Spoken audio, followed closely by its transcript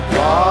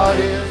God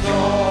is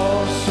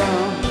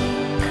awesome.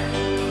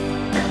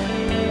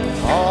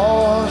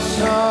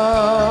 Awesome.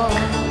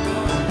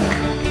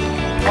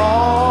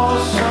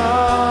 Awesome.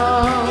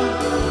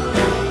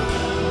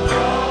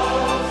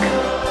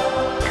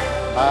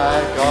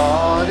 My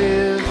God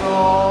is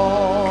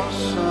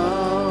awesome.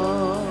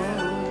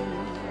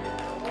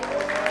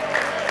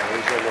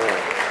 Praise the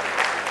Lord.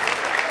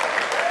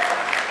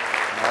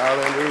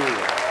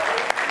 Hallelujah.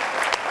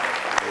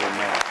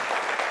 Amen.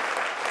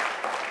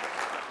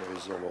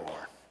 Praise the Lord.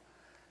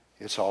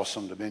 It's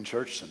awesome to be in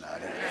church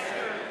tonight, isn't it?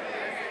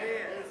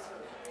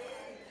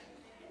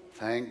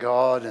 Thank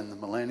God in the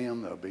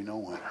millennium there'll be no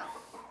winter.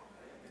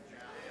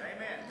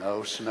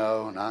 No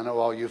snow. And I know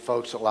all you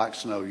folks that like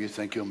snow, you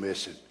think you'll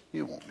miss it.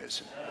 You won't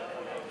miss it.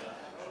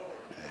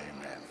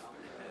 Amen.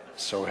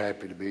 So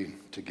happy to be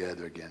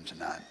together again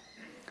tonight.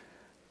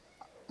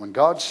 When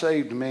God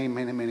saved me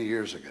many, many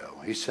years ago,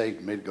 He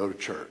saved me to go to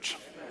church.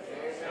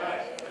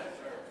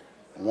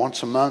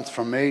 Once a month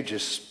for me,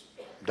 just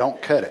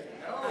don't cut it.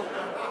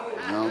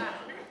 You know,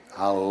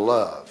 I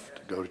love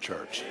to go to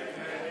church.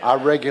 I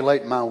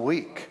regulate my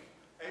week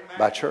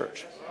by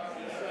church.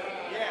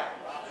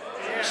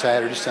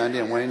 Saturday, Sunday,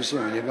 and Wednesday.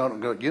 When you're going to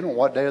go, you know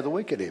what day of the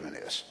week it even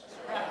is.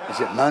 Is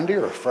it Monday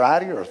or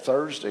Friday or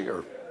Thursday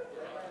or?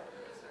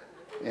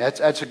 Yeah,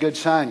 that's a good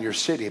sign. You're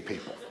city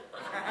people.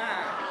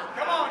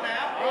 Come on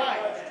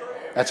now.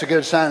 That's a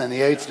good sign. In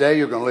the eighth day,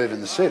 you're going to live in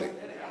the city.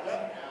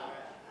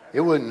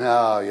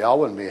 Y'all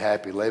wouldn't be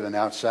happy living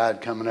outside,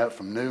 coming up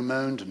from new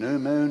moon to new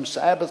moon,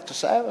 Sabbath to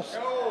Sabbath.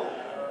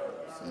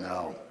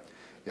 No.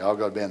 Y'all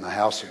got to be in the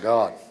house of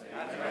God.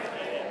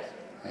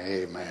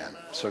 Amen.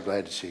 So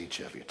glad to see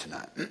each of you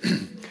tonight.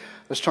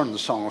 Let's turn to the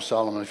Song of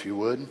Solomon, if you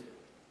would.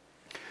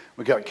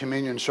 We got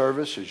communion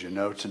service, as you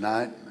know,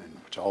 tonight,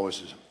 which always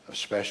is a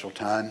special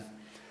time.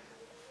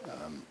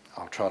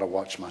 I'll try to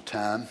watch my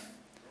time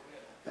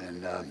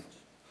and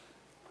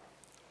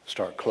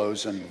start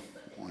closing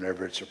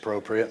whenever it's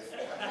appropriate.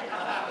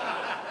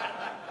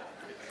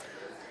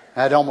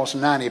 I had almost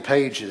 90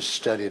 pages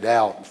studied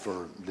out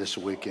for this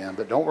weekend,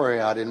 but don't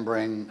worry, I didn't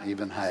bring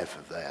even half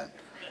of that.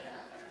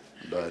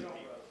 But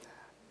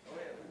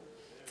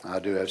I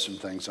do have some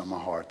things on my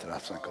heart that I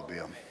think will be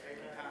a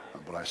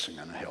blessing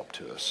and a help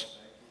to us.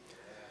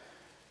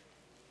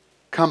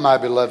 Come, my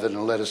beloved,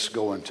 and let us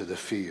go into the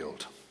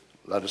field.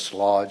 Let us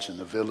lodge in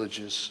the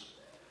villages.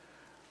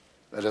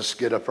 Let us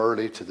get up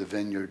early to the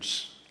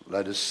vineyards.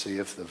 Let us see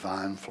if the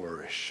vine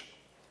flourish,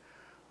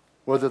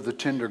 whether the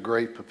tender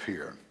grape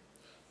appear,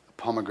 the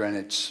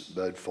pomegranates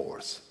bud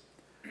forth.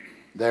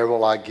 There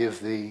will I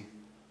give thee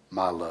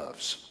my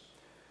loves.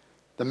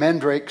 The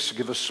mandrakes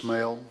give a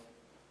smell,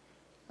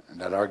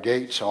 and at our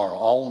gates are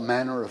all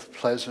manner of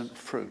pleasant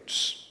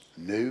fruits,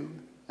 new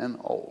and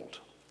old,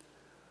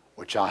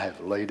 which I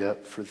have laid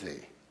up for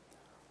thee,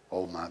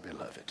 O my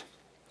beloved.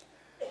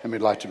 And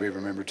we'd like to be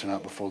remembered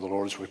tonight before the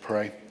Lord as we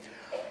pray.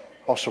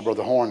 Also,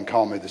 Brother Horn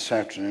called me this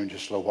afternoon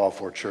just a little while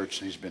before church,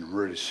 and he's been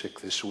really sick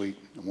this week.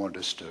 I wanted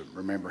us to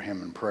remember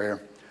him in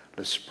prayer.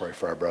 Let's pray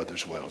for our brother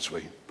as well as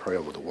we pray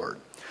over the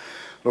word.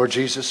 Lord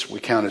Jesus, we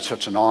count it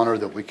such an honor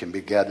that we can be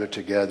gathered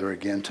together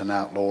again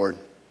tonight, Lord.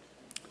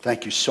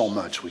 Thank you so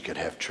much we could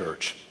have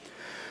church.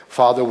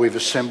 Father, we've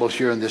assembled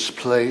here in this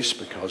place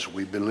because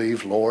we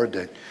believe, Lord,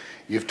 that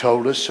you've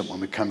told us that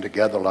when we come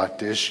together like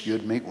this,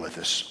 you'd meet with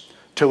us.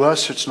 To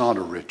us, it's not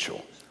a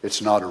ritual.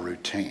 It's not a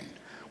routine.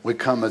 We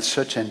come with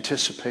such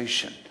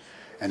anticipation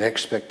and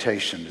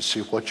expectation to see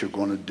what you're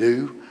going to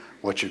do,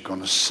 what you're going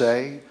to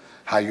say,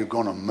 how you're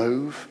going to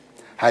move,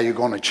 how you're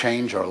going to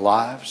change our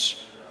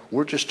lives.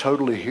 We're just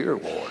totally here,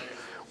 Lord.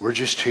 We're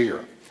just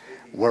here.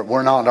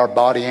 We're not, our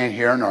body ain't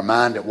here and our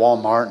mind at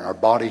Walmart and our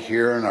body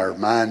here and our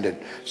mind at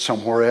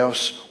somewhere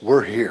else.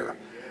 We're here.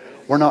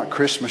 We're not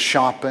Christmas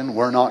shopping.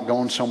 We're not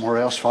going somewhere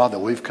else, Father.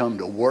 We've come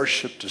to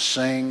worship, to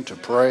sing, to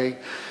pray.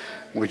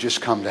 We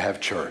just come to have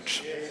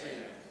church.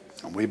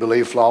 And we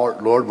believe,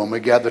 Lord, when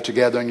we gather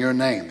together in your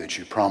name, that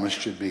you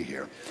promised you'd be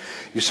here.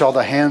 You saw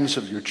the hands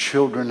of your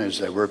children as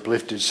they were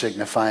uplifted,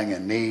 signifying a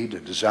need, a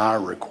desire,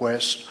 a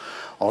request.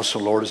 Also,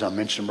 Lord, as I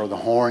mentioned, Brother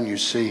Horn, you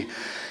see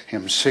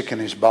him sick in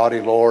his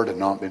body, Lord, and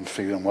not been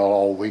feeling well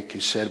all week. He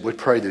said, we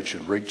pray that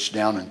you'd reach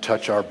down and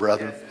touch our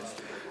brother.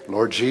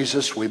 Lord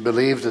Jesus, we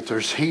believe that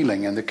there's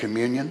healing in the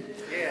communion.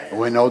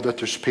 We know that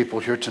there's people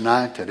here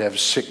tonight that have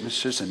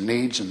sicknesses and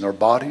needs in their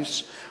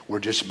bodies. We're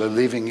just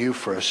believing you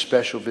for a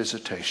special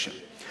visitation.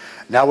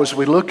 Now, as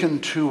we look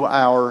into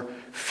our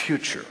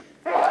future,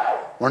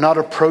 we're not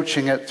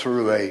approaching it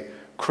through a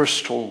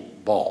crystal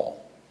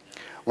ball.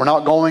 We're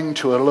not going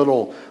to a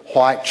little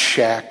white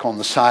shack on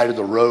the side of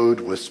the road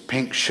with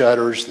pink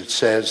shutters that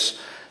says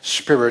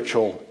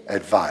spiritual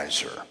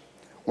advisor.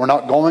 We're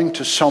not going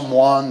to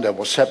someone that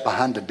will sit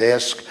behind a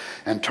desk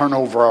and turn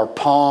over our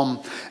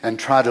palm and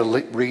try to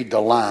read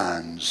the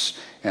lines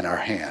in our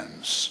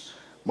hands.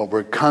 But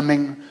we're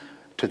coming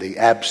to the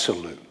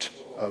absolute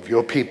of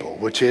your people,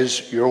 which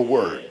is your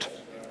word.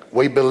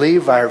 We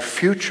believe our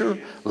future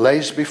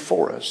lays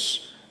before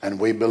us, and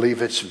we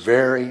believe it's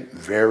very,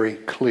 very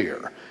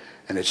clear.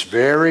 And it's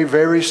very,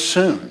 very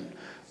soon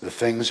the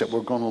things that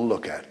we're going to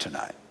look at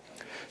tonight.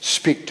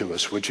 Speak to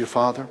us, would you,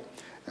 Father?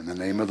 In the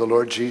name of the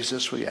Lord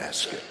Jesus, we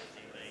ask it.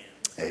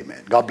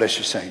 Amen. God bless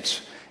you,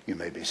 saints. You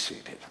may be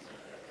seated.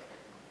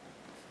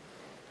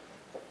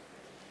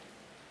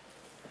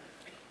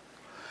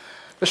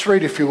 Let's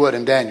read, if you would,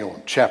 in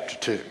Daniel chapter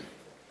 2.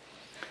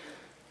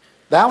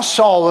 Thou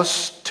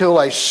sawest till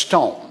a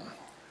stone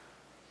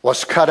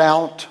was cut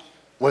out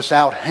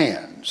without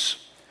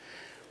hands,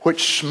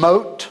 which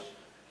smote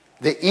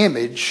the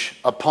image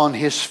upon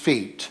his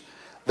feet,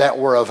 that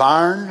were of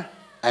iron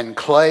and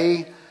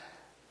clay,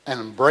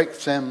 and brake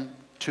them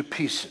to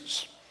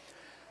pieces.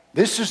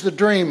 This is the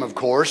dream, of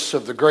course,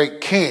 of the great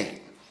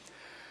king,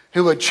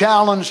 who had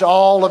challenged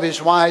all of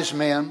his wise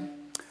men,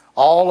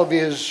 all of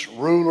his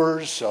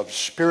rulers of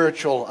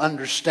spiritual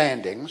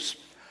understandings,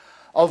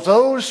 of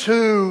those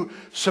who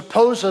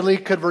supposedly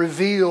could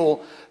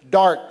reveal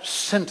dark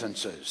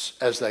sentences,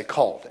 as they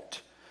called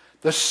it,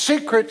 the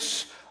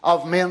secrets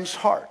of men's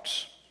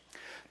hearts,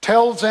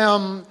 tell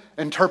them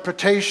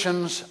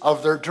interpretations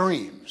of their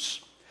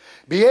dreams,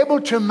 be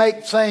able to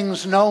make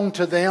things known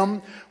to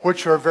them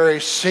which are very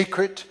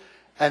secret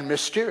and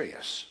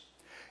mysterious.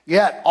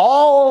 Yet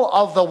all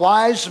of the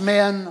wise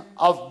men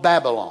of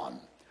Babylon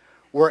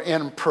were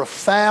in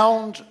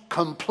profound,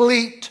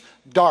 complete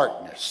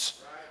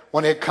darkness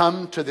when it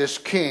come to this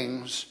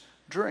king's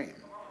dream.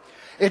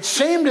 It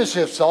seemed as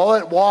if, though,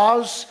 it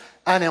was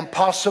an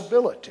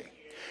impossibility.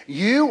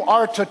 You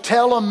are to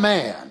tell a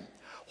man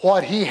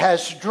what he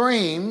has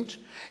dreamed.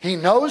 He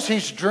knows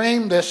he's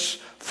dreamed this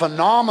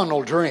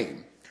phenomenal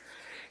dream.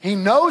 He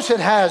knows it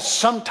has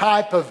some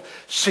type of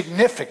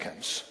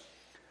significance,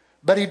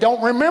 but he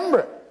don't remember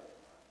it.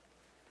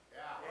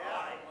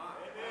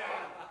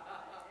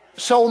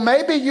 So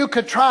maybe you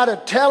could try to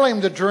tell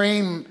him the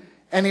dream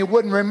and he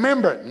wouldn't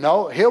remember it.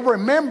 No, he'll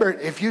remember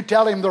it if you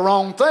tell him the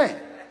wrong thing.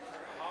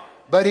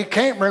 But he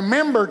can't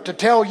remember to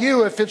tell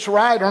you if it's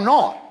right or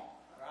not.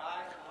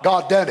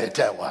 God done it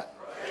that way.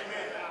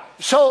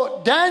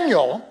 So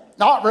Daniel,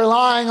 not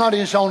relying on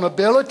his own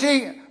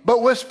ability,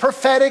 but with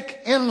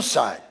prophetic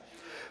insight.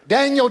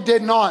 Daniel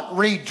did not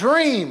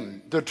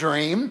redream the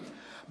dream,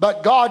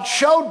 but God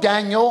showed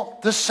Daniel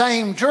the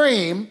same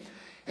dream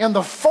in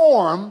the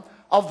form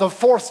of the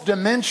fourth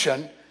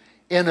dimension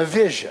in a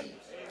vision.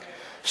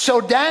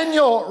 So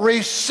Daniel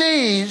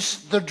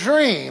receives the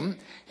dream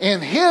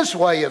in his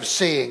way of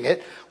seeing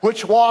it,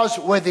 which was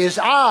with his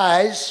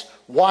eyes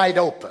wide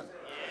open.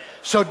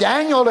 So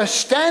Daniel is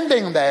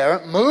standing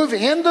there, move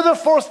into the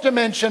fourth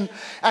dimension,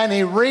 and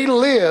he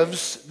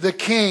relives the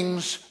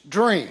king's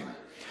dream.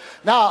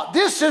 Now,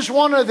 this is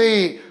one of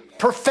the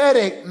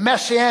prophetic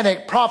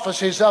messianic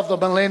prophecies of the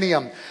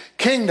millennium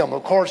kingdom.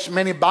 Of course,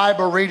 many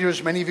Bible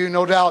readers, many of you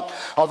no doubt,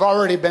 have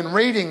already been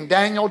reading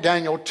Daniel,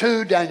 Daniel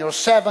 2, Daniel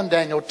 7,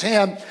 Daniel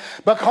 10,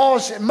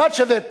 because much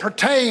of it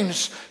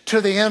pertains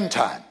to the end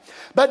time.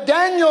 But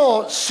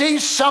Daniel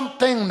sees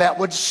something that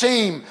would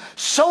seem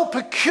so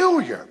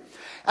peculiar,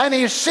 and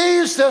he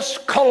sees this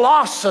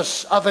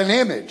colossus of an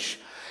image,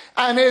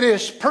 and it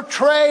is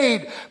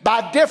portrayed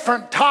by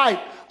different type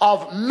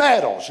of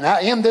metals. Now,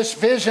 in this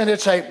vision,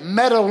 it's a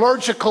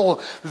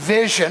metallurgical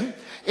vision,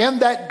 in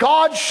that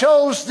God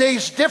shows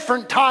these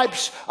different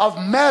types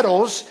of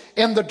metals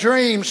in the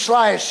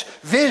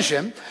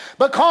dream/vision,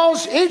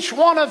 because each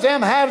one of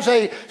them has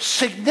a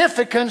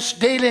significance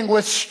dealing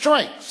with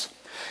strength.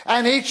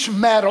 And each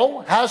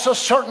metal has a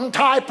certain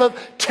type of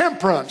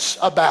temperance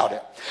about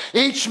it.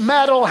 Each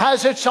metal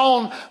has its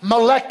own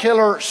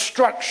molecular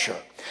structure.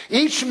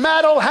 Each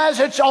metal has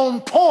its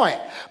own point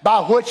by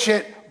which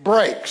it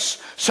breaks.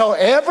 So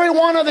every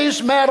one of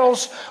these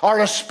metals are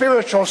a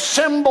spiritual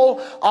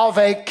symbol of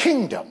a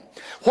kingdom.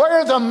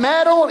 Where the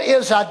metal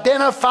is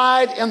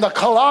identified in the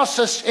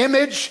Colossus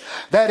image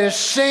that is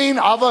seen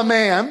of a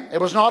man,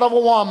 it was not of a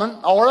woman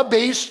or a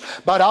beast,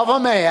 but of a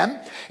man.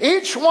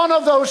 Each one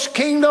of those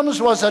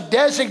kingdoms was a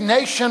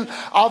designation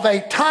of a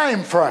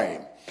time frame.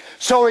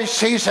 So he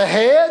sees a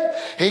head,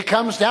 he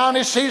comes down,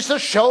 he sees the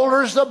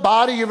shoulders, the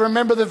body. You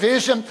remember the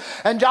vision,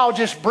 and I'll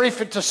just brief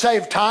it to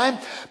save time.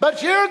 But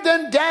here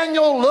then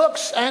Daniel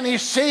looks and he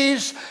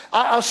sees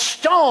a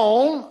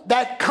stone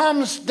that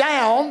comes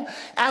down,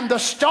 and the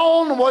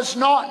stone was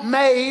not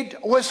made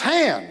with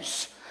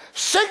hands,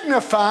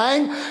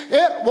 signifying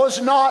it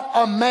was not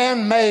a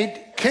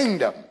man-made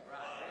kingdom.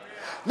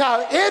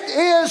 Now, it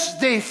is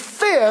the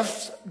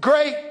fifth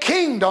great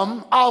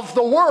kingdom of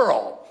the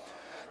world.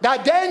 Now,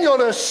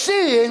 Daniel is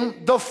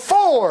seeing the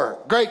four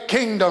great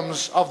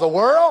kingdoms of the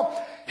world.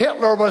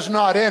 Hitler was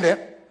not in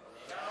it.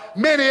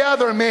 Many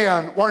other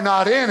men were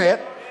not in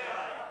it.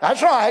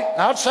 That's right.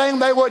 Not saying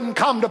they wouldn't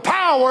come to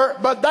power,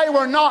 but they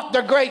were not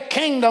the great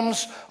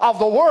kingdoms of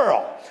the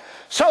world.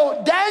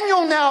 So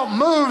Daniel now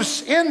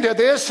moves into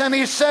this, and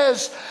he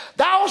says,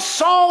 "Thou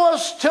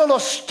sawest till a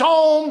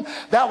stone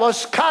that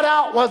was cut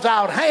out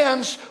without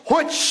hands,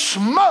 which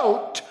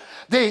smote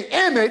the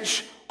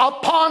image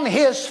upon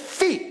his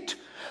feet,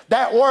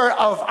 that were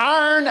of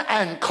iron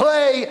and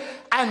clay,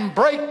 and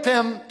break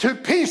them to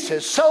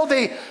pieces." So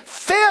the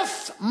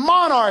fifth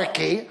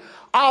monarchy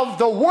of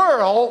the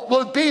world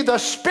will be the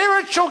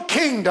spiritual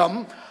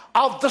kingdom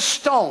of the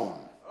stone.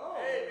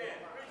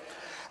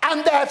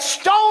 And that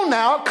stone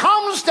now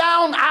comes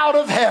down out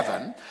of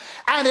heaven,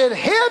 and it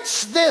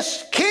hits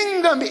this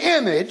kingdom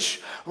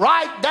image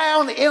right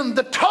down in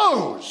the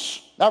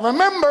toes. Now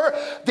remember,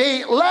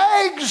 the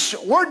legs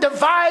were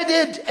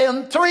divided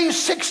in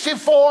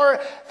 364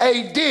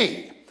 AD.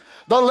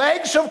 The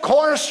legs, of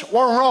course,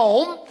 were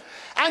Rome.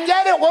 And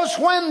yet it was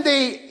when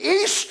the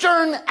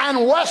Eastern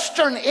and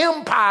Western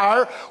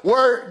Empire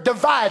were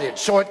divided.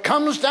 So it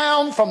comes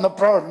down from the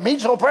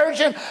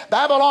Medo-Persian,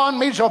 Babylon,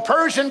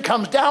 Medo-Persian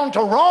comes down to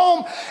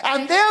Rome.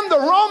 And then the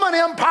Roman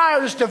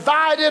Empire is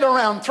divided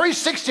around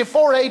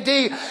 364 AD,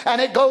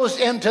 and it goes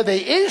into the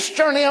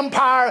Eastern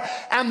Empire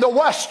and the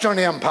Western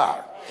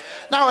Empire.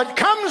 Now it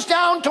comes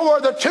down to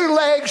where the two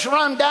legs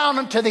run down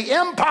until the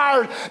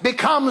empire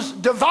becomes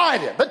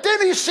divided. But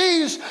then he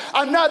sees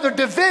another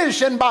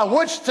division by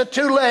which the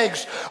two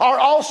legs are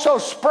also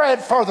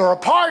spread further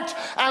apart,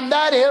 and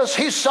that is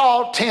he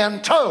saw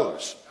 10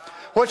 toes,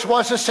 which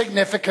was a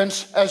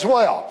significance as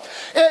well.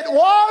 It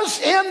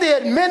was in the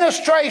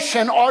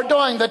administration or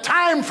during the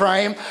time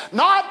frame,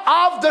 not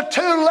of the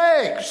two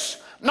legs,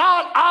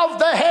 not of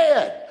the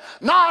head,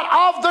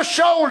 not of the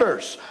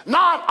shoulders,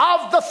 not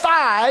of the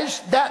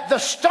thighs, that the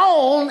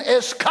stone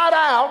is cut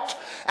out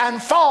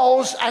and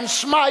falls and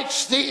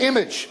smites the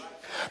image.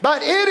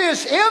 But it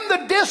is in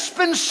the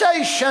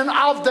dispensation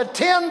of the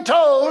 10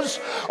 toes,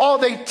 or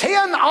the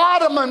 10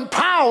 Ottoman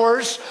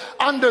powers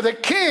under the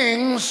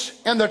kings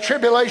in the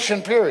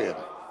tribulation period.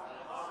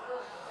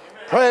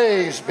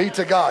 Praise be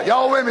to God.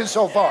 Y'all with me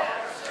so far?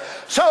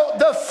 So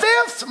the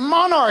fifth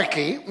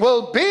monarchy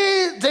will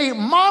be the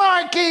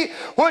monarchy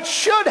which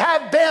should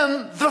have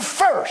been the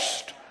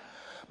first.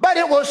 But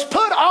it was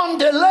put on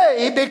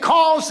delay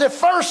because the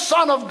first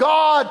Son of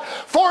God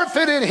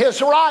forfeited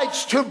his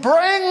rights to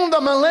bring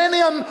the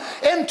millennium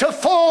into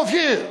full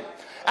view,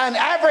 and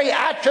every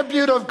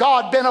attribute of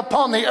God been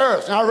upon the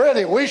earth. Now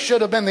really, we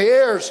should have been the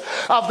heirs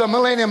of the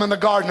millennium in the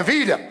Garden of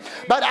Eden.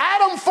 But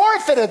Adam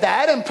forfeited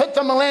that and put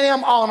the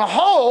millennium on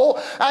hold,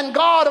 and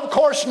God, of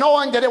course,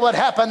 knowing that it would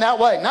happen that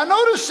way. Now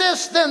notice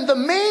this then, the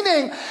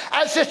meaning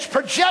as it's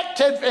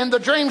projected in the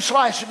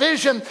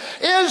dream/vision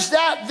is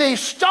that the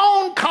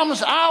stone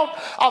comes out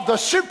of the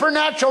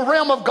supernatural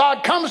realm of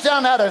God, comes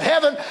down out of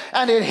heaven,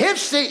 and it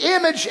hits the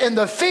image in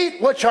the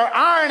feet, which are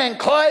iron and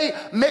clay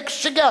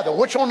mixed together,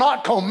 which will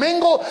not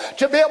commingle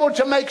to be able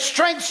to make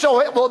strength,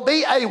 so it will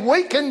be a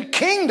weakened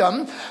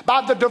kingdom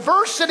by the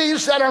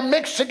diversities that are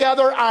mixed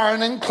together,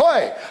 iron and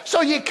clay.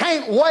 So you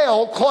can't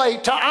weld clay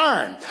to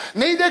iron.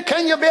 Neither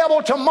can you be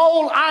able to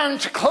mold iron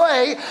to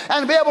clay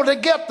and be able to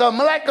get the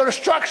molecular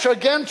structure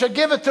again to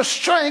give it the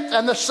strength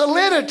and the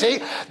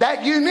solidity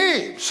that you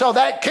need. So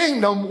that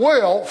kingdom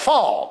will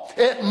fall.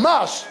 It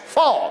must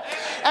fall.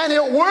 And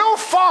it will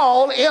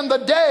fall in the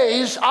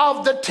days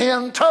of the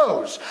 10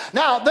 toes.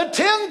 Now, the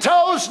 10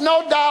 toes,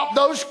 no doubt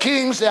those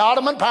kings, the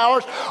Ottoman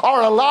powers,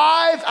 are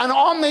alive and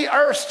on the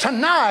earth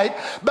tonight,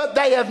 but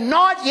they have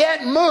not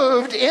yet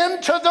moved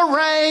into the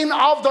reign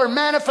of their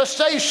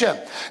manifestation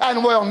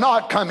and will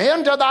not come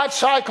into that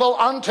cycle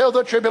until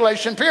the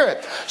tribulation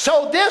period.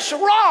 So this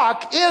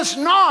rock is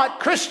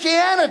not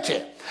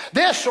Christianity.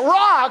 This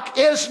rock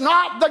is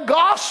not the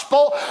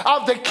gospel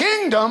of the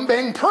kingdom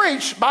being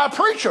preached by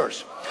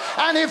preachers.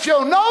 And if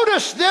you'll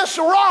notice, this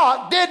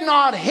rock did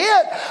not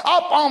hit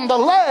up on the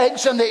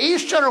legs in the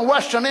Eastern and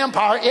Western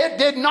Empire. It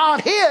did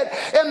not hit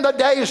in the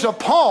days of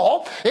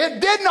Paul. It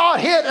did not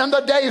hit in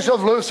the days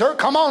of Luther.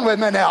 Come on with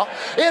me now.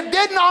 It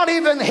did not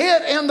even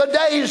hit in the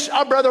days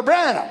of Brother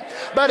Branham.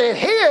 But it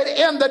hit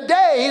in the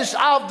days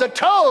of the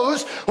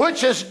toes,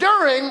 which is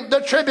during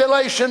the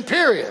tribulation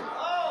period.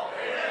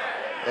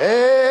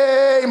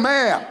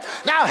 Amen.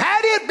 Now,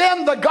 had it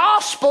been the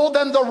gospel,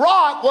 then the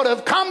rock would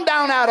have come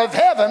down out of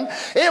heaven.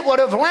 It would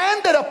have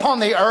landed upon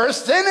the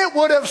earth. Then it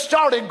would have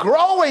started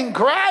growing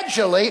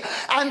gradually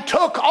and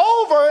took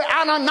over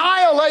and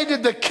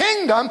annihilated the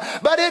kingdom.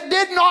 But it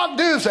did not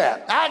do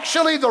that.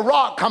 Actually, the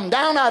rock come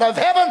down out of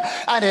heaven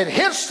and it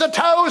hits the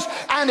toes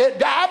and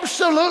it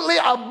absolutely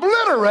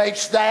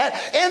obliterates that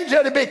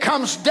until it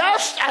becomes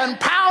dust and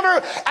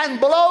powder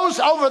and blows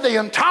over the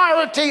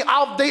entirety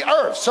of the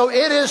earth. So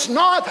it is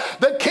not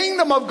the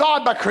kingdom of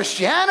God by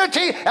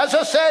Christianity. As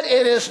I said,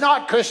 it is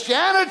not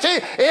Christianity,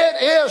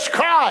 it is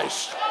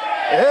Christ.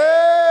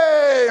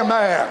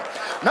 Amen.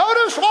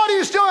 Notice what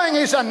he's doing.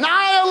 He's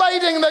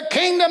annihilating the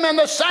kingdom in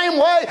the same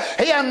way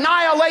he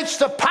annihilates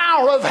the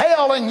power of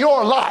hell in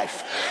your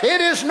life. It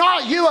is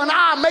not you and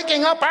I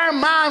making up our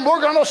mind we're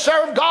going to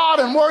serve God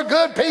and we're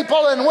good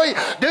people and we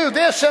do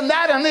this and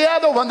that and the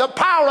other. When the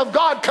power of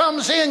God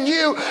comes in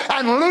you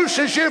and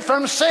looses you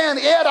from sin,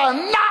 it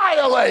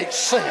annihilates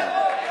sin.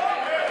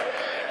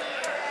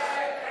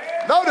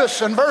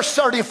 Notice in verse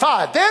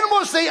 35, then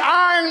was the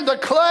iron, the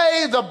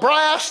clay, the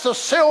brass, the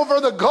silver,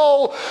 the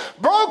gold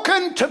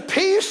broken to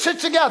pieces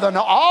together.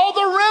 Now all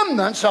the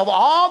remnants of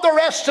all the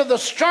rest of the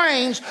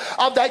strains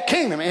of that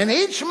kingdom. In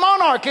each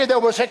monarchy there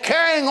was a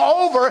carrying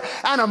over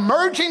and a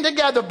merging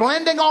together,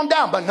 blending on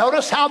down. But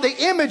notice how the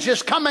image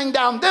is coming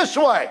down this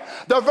way,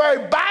 the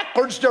very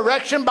backwards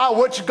direction by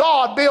which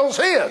God builds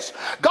his.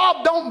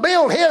 God don't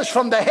build his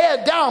from the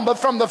head down, but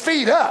from the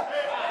feet up.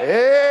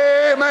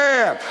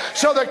 Amen.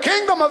 So the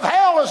kingdom of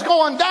hell is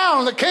going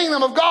down. The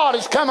kingdom of God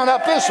is coming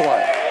up this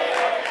way.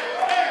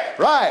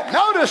 Right.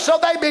 Notice, so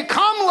they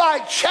become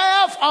like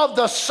chaff of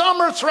the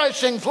summer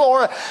threshing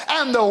floor,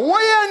 and the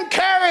wind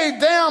carried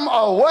them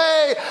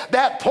away.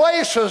 That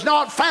place was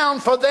not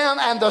found for them.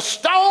 And the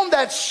stone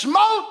that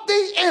smote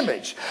the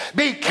image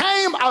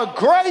became a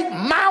great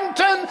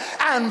mountain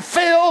and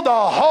filled the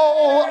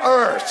whole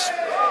earth.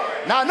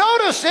 Now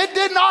notice, it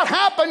did not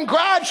happen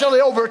gradually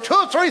over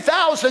 2,000 or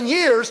 3,000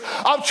 years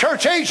of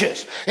church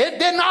ages. It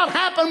did not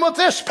happen with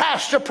this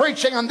pastor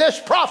preaching and this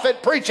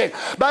prophet preaching,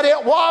 but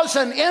it was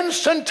an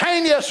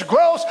instantaneous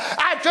growth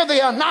after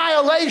the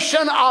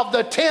annihilation of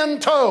the 10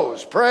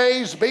 toes.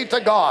 Praise be to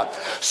God.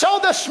 So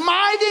the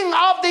smiting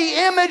of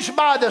the image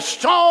by the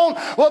stone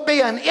will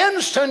be an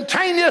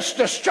instantaneous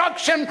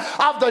destruction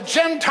of the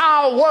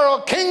Gentile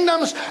world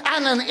kingdoms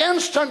and an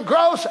instant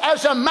growth.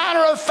 As a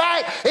matter of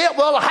fact, it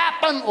will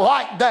happen like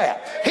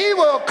that. He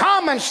will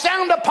come and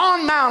stand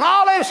upon Mount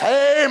Olives,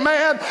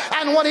 amen,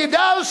 and when he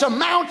does, the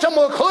mountain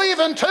will cleave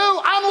in two.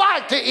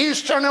 Unlike the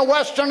eastern and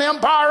western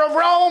empire of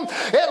Rome,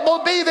 it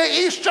will be the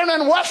eastern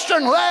and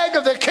western leg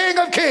of the King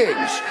of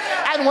Kings.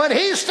 And when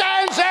he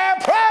stands there,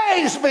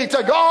 praise be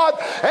to God,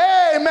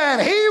 amen,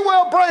 he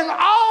will bring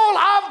all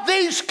of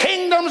these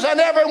kingdoms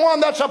and everyone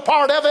that's a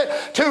part of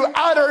it to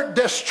utter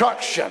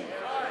destruction.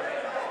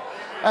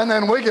 And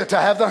then we get to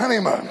have the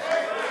honeymoon.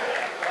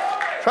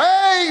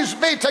 Praise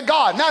be to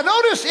God. Now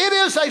notice, it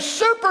is a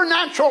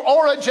supernatural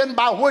origin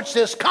by which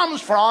this comes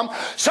from.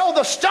 So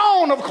the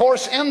stone, of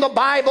course, in the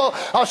Bible,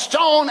 a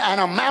stone and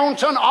a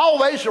mountain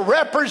always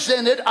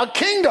represented a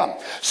kingdom.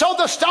 So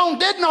the stone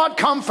did not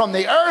come from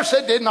the earth.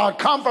 It did not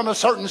come from a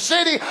certain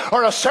city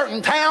or a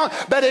certain town,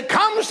 but it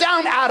comes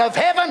down out of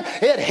heaven.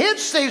 It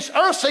hits these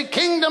earthly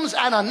kingdoms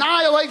and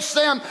annihilates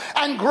them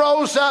and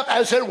grows up,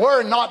 as it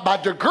were, not by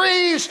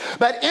degrees,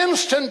 but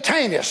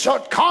instantaneous. So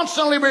it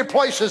constantly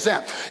replaces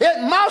them.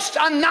 It must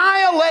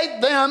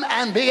annihilate them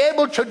and be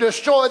able to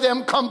destroy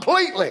them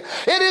completely.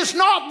 It is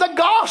not the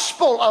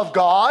gospel of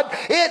God.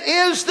 It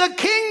is the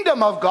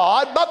kingdom of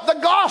God, but the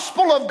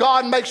gospel of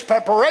God makes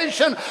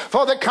preparation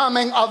for the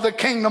coming of the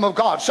kingdom of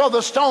God. So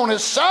the stone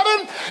is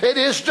sudden, it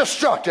is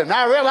destructive.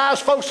 Now I realize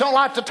folks don't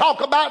like to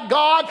talk about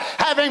God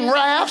having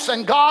wraths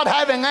and God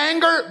having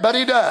anger, but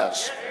he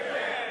does.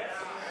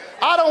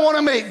 I don't want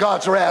to meet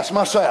God's wrath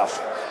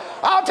myself.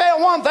 I'll tell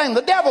you one thing,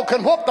 the devil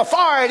can whoop the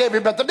fire at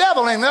everybody, but the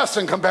devil ain't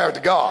nothing compared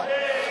to God.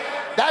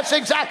 That's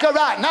exactly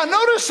right. Now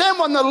notice then,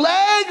 when the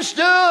legs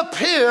do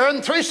appear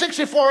in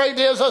 364 AD,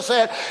 as I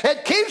said,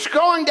 it keeps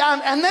growing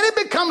down and then it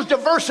becomes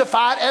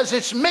diversified as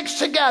it's mixed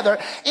together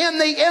in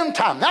the end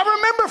time. Now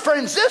remember,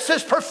 friends, this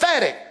is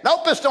prophetic.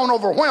 Hope this don't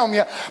overwhelm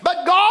you.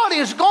 But God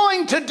is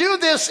going to do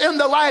this in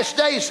the last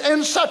days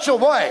in such a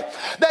way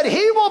that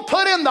he will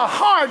put in the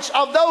hearts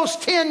of those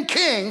 10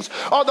 kings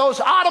or those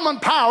Ottoman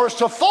powers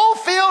to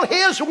fulfill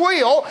his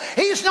will.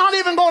 He's not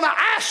even going to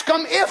ask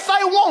them if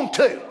they want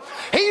to.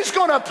 He's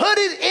going to put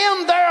it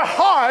in their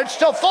hearts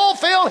to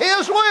fulfill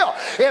his will.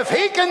 If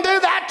he can do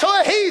that to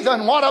a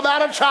heathen, what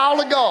about a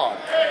child of God?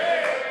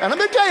 And let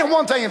me tell you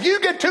one thing. If you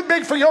get too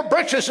big for your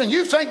britches and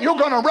you think you're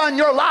going to run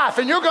your life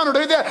and you're going to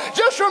do that,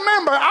 just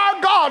remember,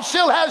 our God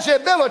still has the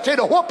ability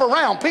to whoop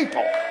around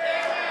people.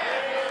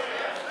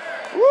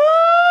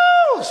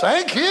 Woo!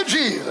 Thank you,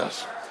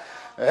 Jesus.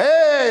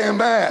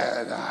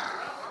 Amen.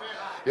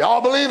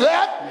 Y'all believe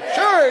that?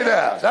 Sure he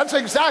does. That's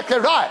exactly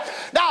right.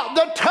 Now,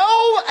 the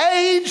toe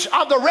age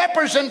of the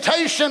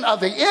representation of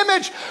the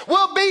image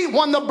will be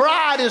when the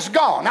bride is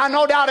gone. Now,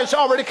 no doubt it's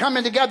already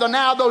coming together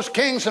now. Those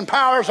kings and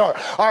powers are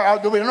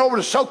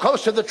so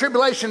close to the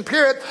tribulation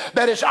period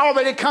that it's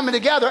already coming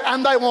together,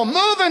 and they will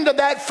move into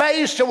that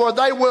phase to where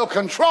they will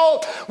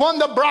control when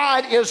the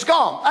bride is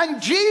gone.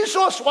 And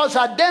Jesus was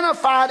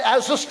identified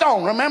as the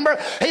stone.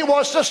 Remember, he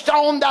was the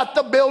stone that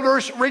the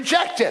builders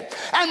rejected.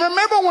 And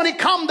remember, when he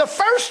come the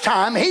first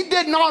time, he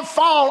did not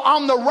fall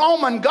on the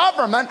Roman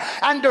government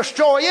and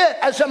destroy it.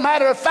 As a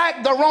matter of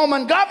fact, the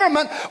Roman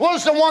government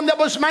was the one that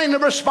was mainly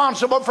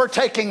responsible for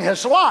taking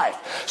his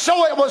life.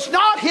 So it was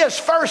not his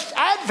first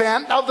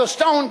advent of the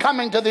stone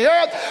coming to the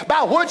earth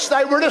by which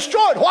they were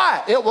destroyed.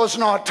 Why? It was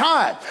not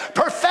time.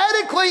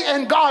 Prophetically,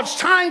 in God's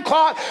time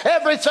clock,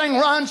 everything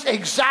runs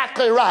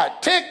exactly right.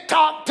 Tick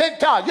tock, tick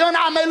tock. You and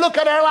I may look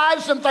at our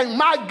lives and think,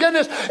 my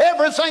goodness,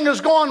 everything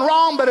is going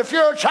wrong. But if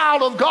you're a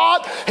child of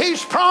God,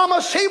 he's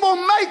promised he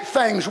will make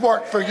things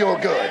work for your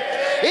good.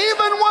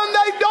 Even when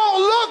they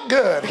don't look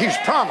good, he's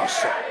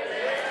promised it.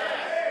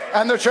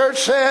 And the church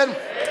said,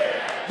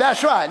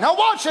 That's right. Now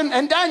watch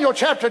in Daniel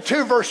chapter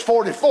 2 verse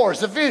 44 as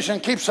the vision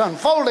keeps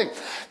unfolding.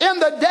 In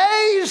the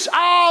days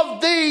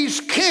of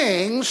these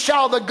kings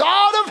shall the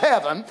God of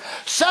heaven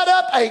set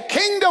up a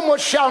kingdom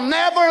which shall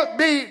never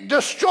be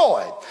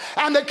destroyed,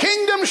 and the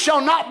kingdom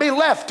shall not be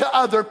left to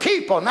other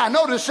people. Now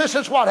notice this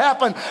is what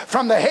happened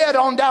from the head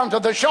on down to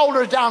the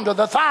shoulders, down to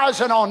the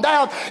thighs and on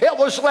down. It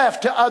was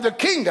left to other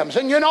kingdoms.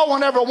 And you know,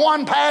 whenever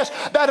one passed,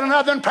 that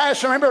another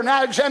passed. Remember,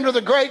 Alexander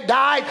the Great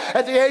died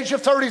at the age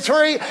of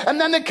 33,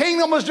 and then the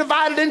kingdom was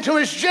divided into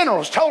his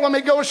generals.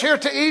 Ptolemy goes here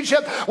to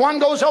Egypt, one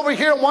goes over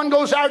here, one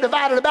goes there,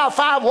 divided about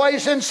 5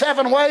 ways, in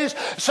 7 ways.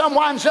 Some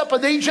winds up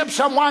with Egypt,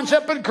 some winds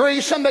up with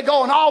Greece, and they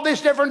go in all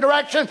these different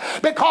directions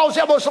because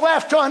it was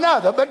left to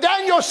another. But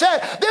Daniel said,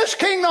 this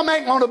kingdom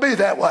ain't going to be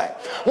that way.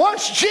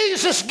 Once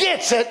Jesus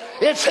gets it,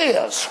 it's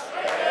his.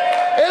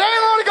 It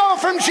ain't going to go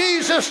from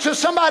Jesus to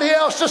somebody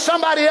else, to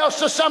somebody else,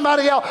 to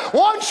somebody else.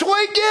 Once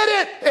we get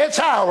it, it's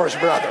ours,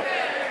 brother.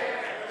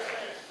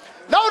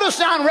 Notice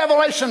now in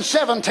Revelation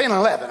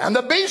 17:11, and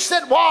the beast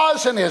that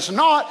was and is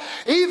not,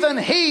 even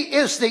he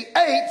is the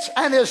 8th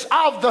and is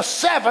of the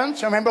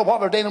 7th. Remember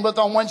what we're dealing with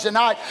on Wednesday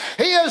night.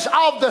 He is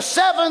of the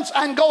 7th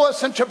and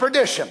goeth into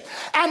perdition.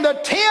 And the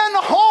 10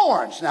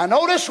 horns. Now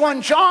notice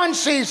when John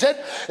sees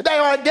it, they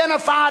are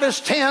identified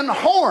as 10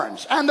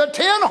 horns. And the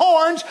 10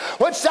 horns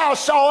which thou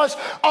sawest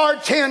are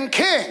 10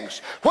 kings,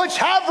 which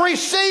have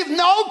received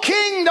no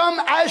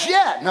kingdom as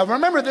yet. Now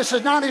remember, this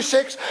is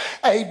 96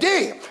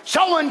 AD.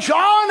 So when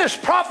John is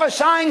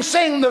prophesying,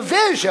 seeing the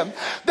vision,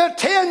 the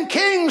 10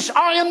 kings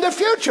are in the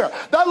future.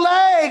 The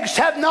legs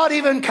have not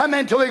even come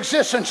into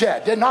existence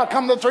yet. Did not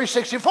come to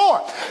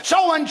 364.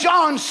 So when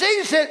John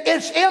sees it,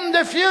 it's in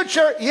the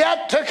future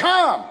yet to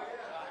come.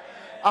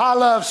 I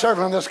love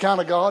serving this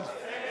kind of God.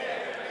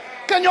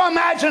 Can you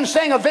imagine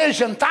seeing a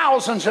vision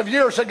thousands of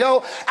years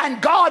ago and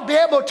God be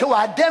able to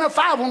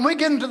identify when we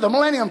get into the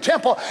Millennium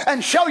Temple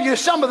and show you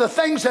some of the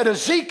things that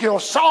Ezekiel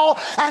saw,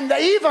 and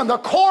even the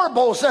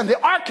corbels and the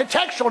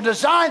architectural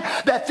design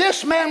that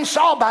this man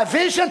saw by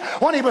vision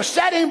when he was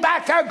sitting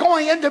back there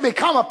going in to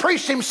become a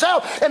priest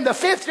himself in the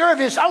 5th year of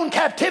his own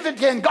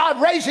captivity, and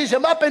God raises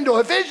him up into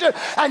a vision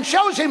and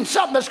shows him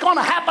something that's going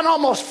to happen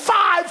almost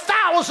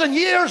 5,000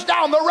 years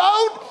down the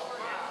road.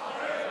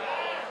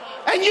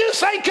 And you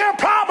think your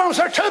problems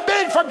are too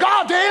big for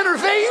God to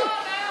intervene?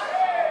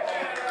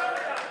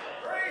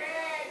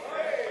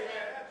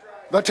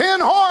 The 10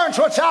 horns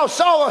which thou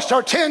sawest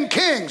are 10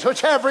 kings, which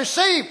have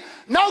received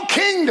no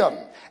kingdom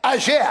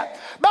as yet,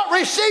 but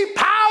receive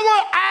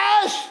power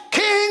as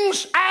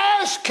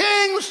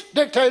kings,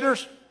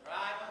 dictators.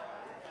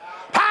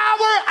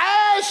 Power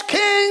as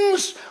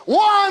kings, 1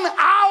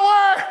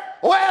 hour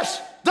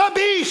with the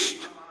beast.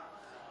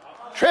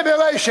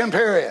 Tribulation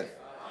period.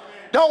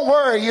 Don't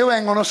worry, you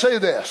ain't going to see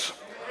this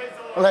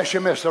unless you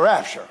miss the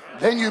rapture.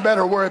 Then you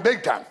better worry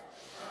big time.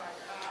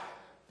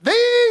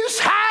 These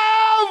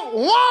have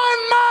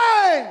one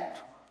mind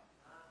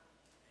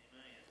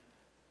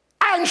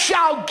and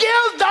shall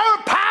give their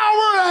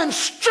power and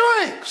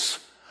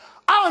strength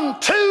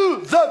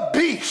unto the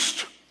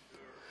beast.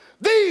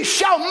 These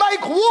shall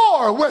make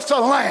war with the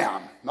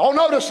Lamb. Oh,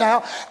 notice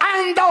now.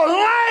 And the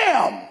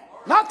Lamb,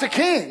 not the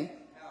king,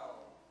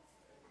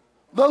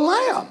 the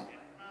Lamb.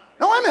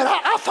 No, wait a minute.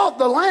 I thought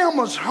the Lamb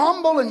was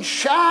humble and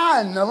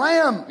shy, and the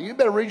Lamb, you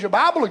better read your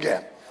Bible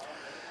again.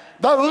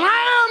 The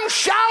Lamb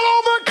shall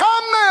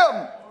overcome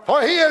them,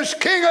 for he is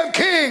King of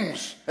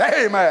kings.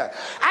 Amen.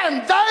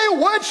 And they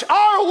which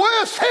are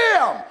with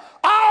him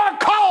are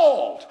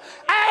called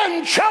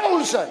and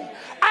chosen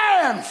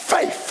and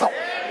faithful.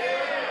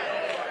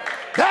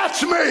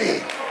 That's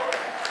me.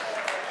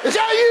 Is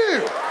that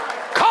you?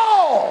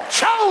 Called,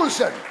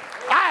 chosen,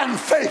 and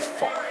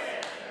faithful.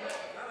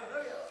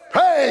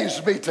 Praise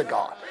be to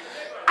God.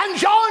 And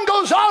John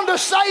goes on to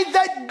say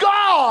that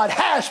God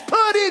has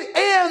put it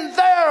in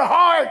their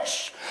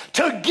hearts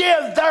to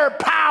give their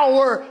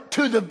power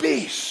to the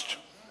beast.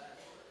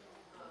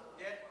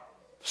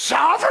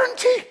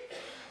 Sovereignty?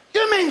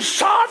 You mean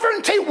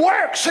sovereignty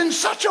works in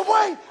such a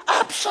way?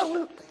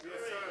 Absolutely.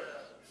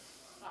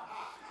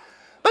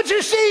 But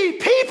you see,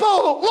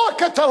 people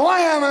look at the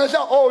Lamb and say,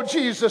 oh,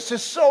 Jesus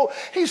is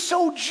he's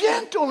so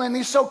gentle and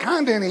he's so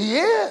kind, and he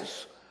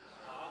is.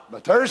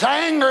 But there's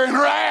anger and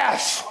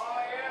wrath.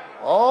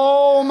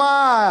 Oh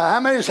my, how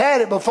many's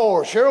had it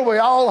before? Sure, we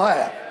all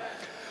have.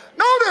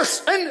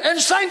 Notice in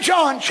St.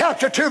 John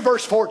chapter 2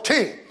 verse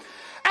 14.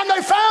 And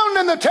they found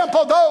in the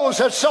temple those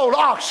that sold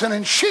oxen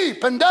and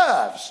sheep and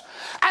doves,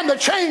 and the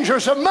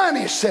changers of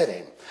money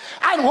sitting.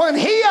 And when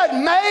he had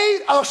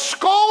made a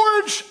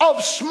scourge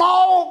of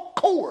small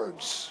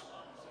cords,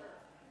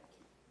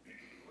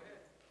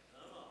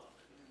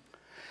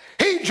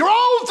 he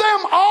drove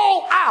them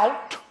all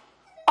out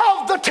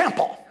of the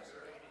temple.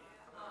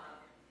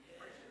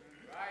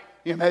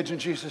 You imagine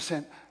Jesus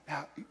saying,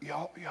 now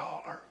y'all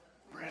are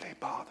really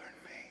bothering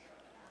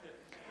me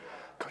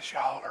because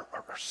y'all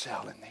are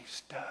selling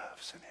these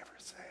doves and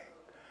everything.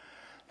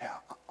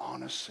 Now,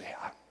 honestly,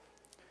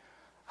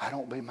 I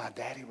don't believe my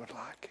daddy would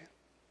like it.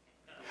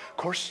 Of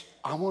course,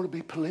 I want to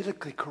be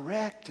politically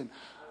correct, and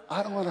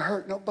I don't want to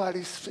hurt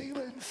nobody's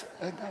feelings.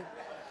 And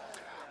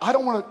I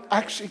don't want to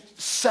actually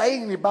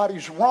say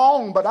anybody's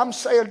wrong, but I'm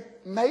saying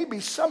maybe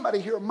somebody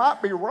here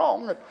might be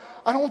wrong. And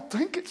I don't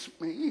think it's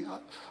me.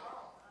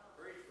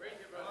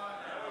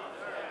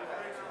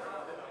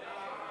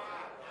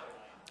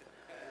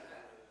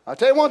 I'll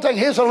tell you one thing,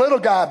 he's a little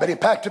guy, but he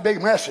packed a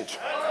big message.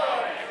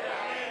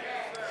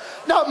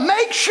 Now,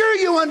 make sure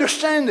you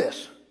understand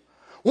this.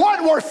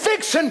 What we're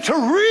fixing to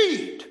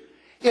read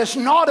is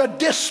not a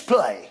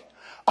display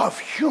of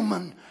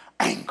human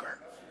anger.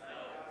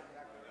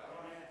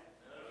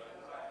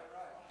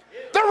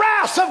 The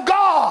wrath of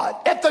God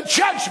at the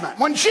judgment,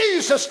 when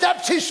Jesus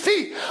steps his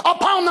feet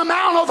upon the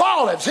Mount of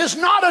Olives, is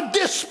not a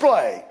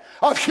display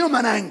of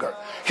human anger.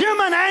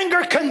 Human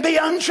anger can be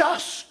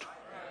unjust.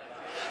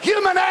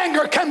 Human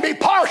anger can be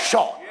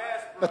partial.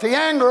 But the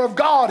anger of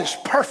God is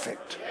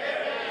perfect.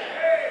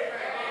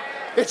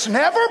 It's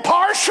never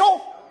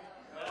partial,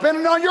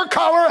 depending on your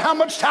color, how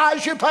much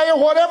tithes you pay or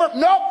whatever.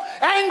 Nope.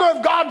 Anger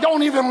of God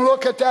don't even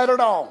look at that at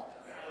all.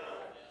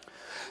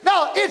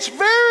 Now, it's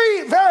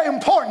very, very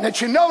important that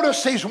you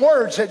notice these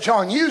words that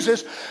John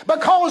uses,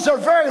 because they're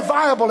very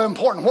viable,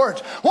 important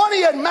words. When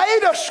he had made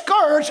a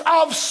scourge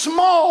of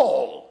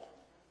small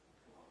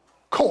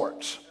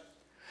cords,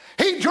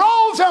 he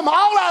drove them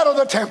all out of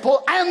the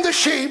temple, and the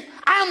sheep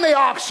and the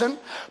oxen,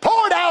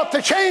 poured out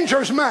the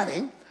changers'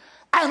 money,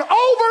 and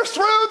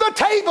overthrew the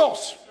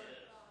tables.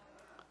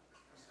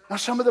 Now,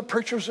 some of the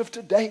preachers of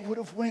today would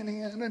have went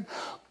in and,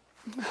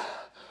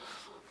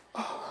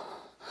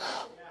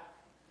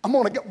 I'm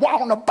going to get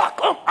wild in the back.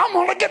 I'm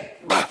going to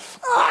get,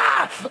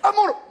 I'm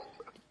going to.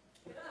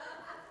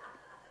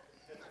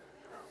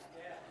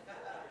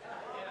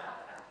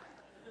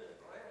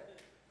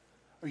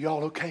 Are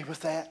y'all okay with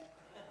that?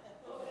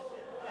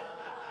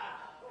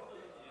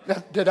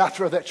 Now, did I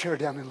throw that chair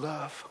down in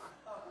love?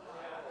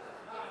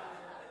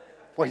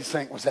 What do you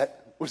think? Was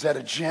that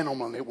a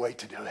gentlemanly way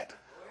to do it?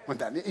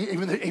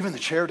 Even the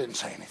chair didn't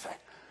say anything.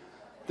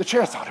 The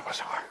chair thought it was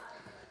hard.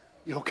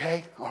 You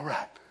okay? All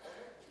right.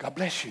 God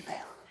bless you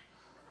now.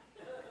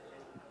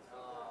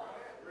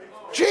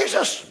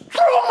 Jesus threw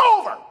him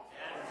over.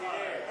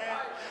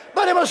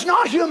 But it was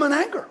not human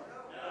anger.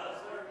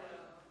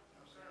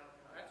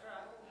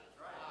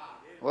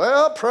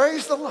 Well,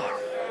 praise the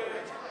Lord.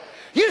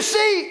 You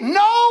see,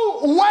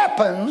 no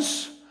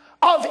weapons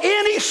of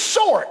any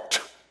sort,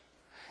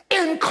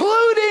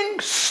 including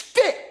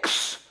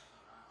sticks,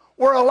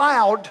 were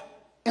allowed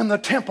in the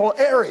temple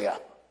area.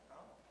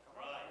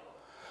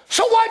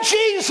 So what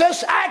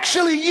Jesus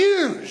actually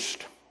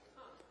used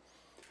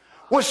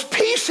was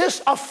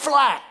pieces of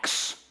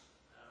flax,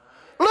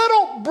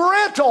 little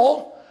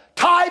brittle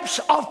types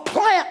of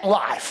plant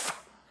life.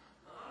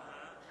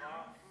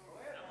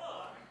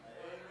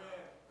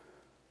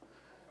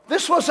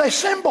 This was a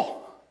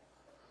symbol.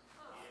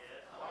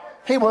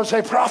 He was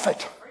a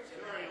prophet.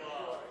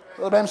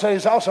 Brother Ben said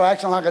he's also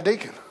acting like a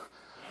deacon.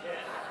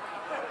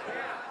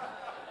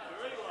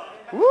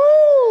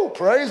 Woo!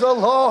 Praise the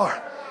Lord.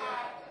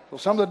 So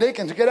some of the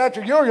deacons get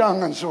after your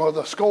young'uns with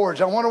the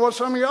scourge. I wonder what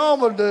some of y'all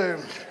would do.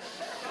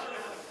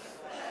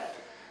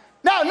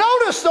 Now,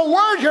 notice the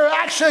word here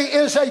actually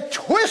is a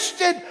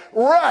twisted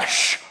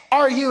rush.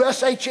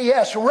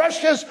 R-U-S-H-E-S.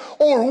 Rushes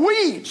or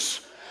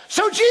weeds.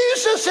 So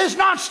Jesus is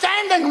not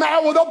standing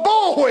there with a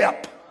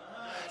bullwhip.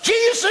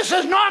 Jesus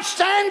is not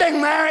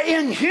standing there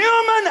in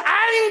human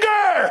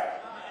anger.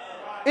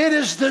 It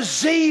is the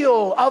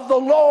zeal of the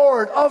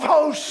Lord of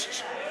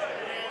hosts.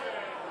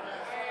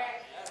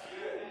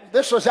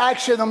 This was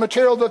actually the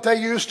material that they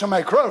used to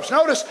make ropes.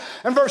 Notice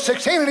in verse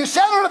 16, and he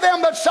said unto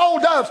them that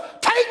sold doves,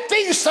 take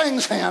these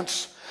things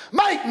hence.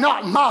 Make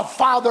not my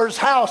Father's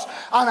house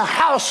an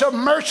house of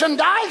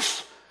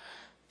merchandise.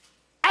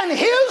 And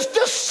his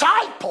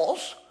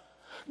disciples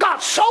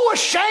got so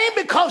ashamed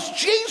because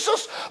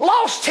Jesus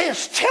lost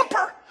his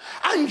temper.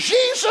 And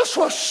Jesus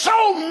was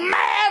so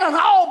mad and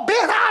all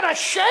bent out of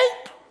shape.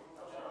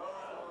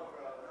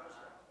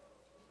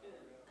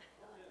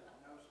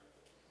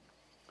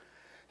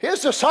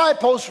 His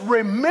disciples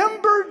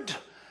remembered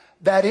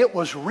that it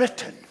was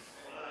written,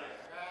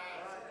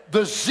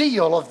 the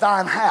zeal of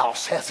thine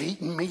house hath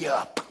eaten me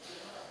up.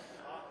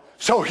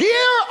 So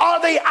here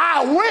are the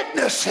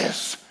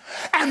eyewitnesses.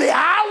 And the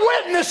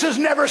eyewitnesses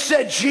never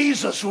said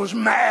Jesus was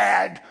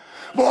mad.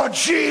 Boy,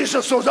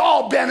 Jesus was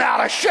all bent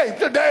out of shape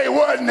today,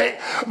 wasn't he?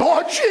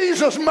 Boy,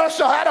 Jesus must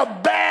have had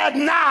a bad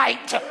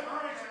night.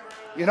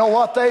 You know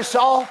what they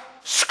saw?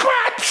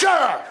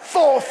 Scripture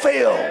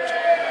fulfilled.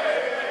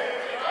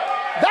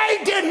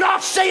 They did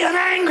not see an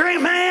angry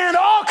man.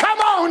 Oh, come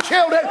on,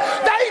 children.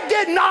 They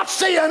did not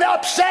see an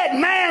upset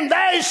man.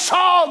 They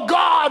saw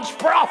God's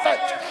prophet.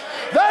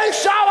 They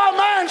saw a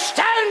man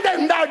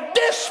standing there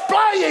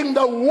displaying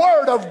the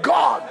Word of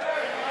God.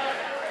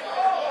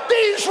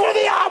 These were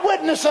the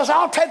eyewitnesses.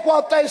 I'll take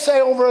what they say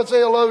over a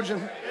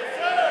theologian.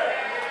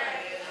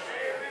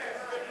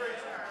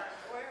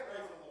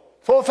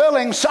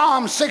 Fulfilling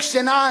Psalm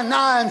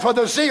 69:9, for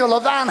the zeal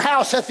of thine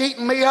house hath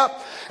eaten me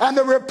up, and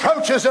the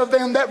reproaches of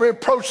them that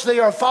reproach thee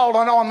are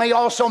fallen on me.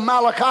 Also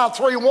Malachi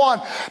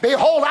 3:1.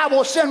 Behold, I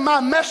will send my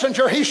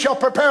messenger. He shall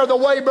prepare the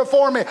way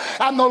before me.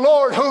 And the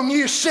Lord whom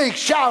you seek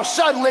shall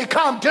suddenly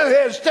come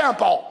to his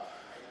temple.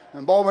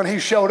 And boy, when he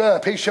showed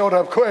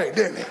up quick,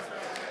 didn't he?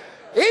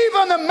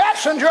 Even the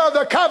messenger of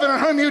the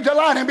covenant whom you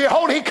delight in,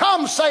 behold, he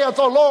comes, saith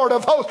the Lord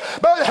of hosts.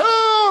 But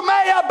who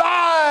may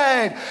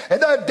abide in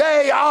the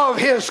day of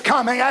his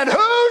coming? And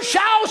who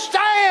shall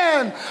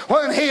stand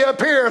when he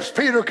appears?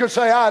 Peter could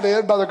say, I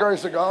did, by the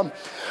grace of God.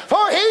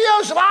 For he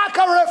is like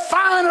a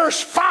refiner's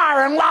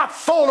fire and like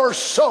fuller's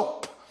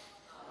soap.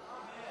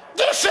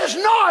 This is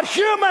not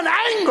human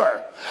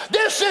anger.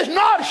 This is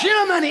not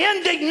human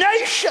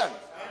indignation.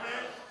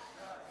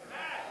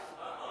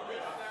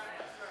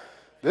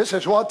 This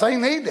is what they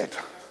needed.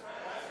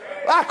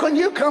 Like when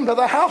you come to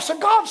the house of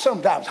God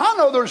sometimes. I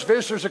know there's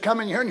visitors that come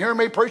in here and hear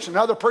me preach and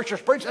other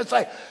preachers preach and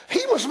say,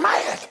 he was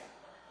mad.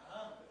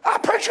 Our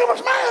preacher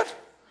was mad.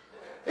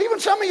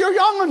 Even some of your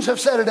young ones have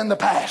said it in the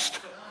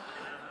past.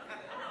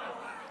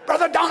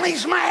 Brother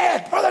Donnie's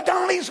mad. Brother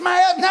Donnie's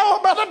mad. No,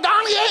 Brother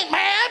Donnie ain't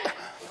mad.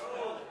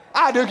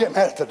 I do get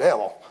mad at the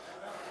devil.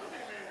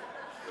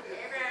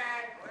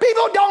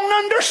 People don't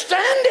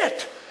understand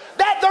it.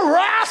 That the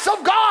wrath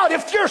of God,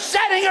 if you're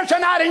sitting here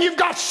tonight and you've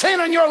got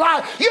sin in your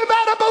life, you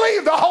better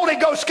believe the Holy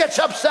Ghost gets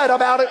upset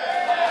about it.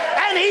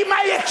 And he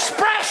may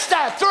express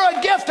that through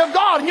a gift of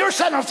God. And you're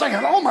sitting there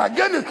thinking, oh my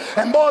goodness.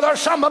 And boy, there's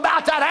something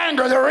about that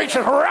anger that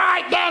reaches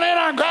right down in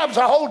and grabs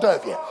a hold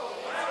of you.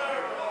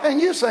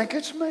 And you think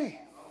it's me.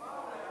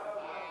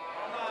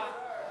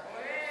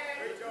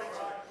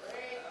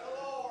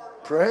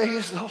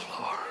 Praise the Lord.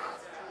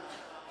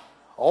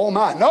 Oh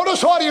my.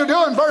 Notice what he'll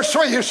do in verse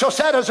 3. He shall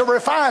set as a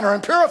refiner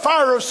and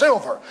purifier of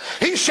silver.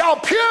 He shall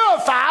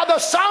purify the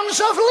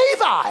sons of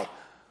Levi.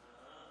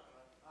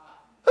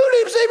 Who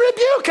is he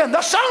rebuking?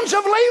 The sons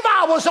of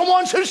Levi was the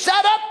ones who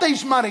set up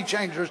these money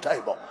changers'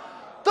 table.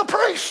 The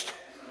priest.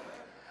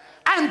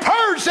 And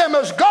purge them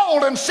as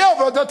gold and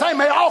silver, that they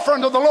may offer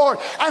unto the Lord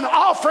an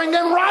offering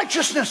in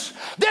righteousness.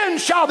 Then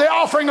shall the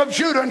offering of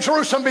Judah and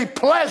Jerusalem be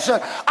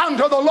pleasant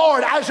unto the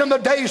Lord, as in the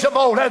days of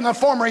old and in the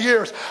former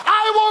years.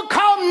 I will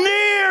come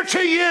near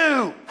to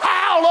you.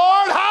 How,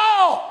 Lord?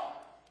 How?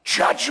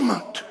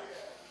 Judgment.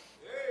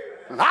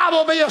 And I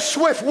will be a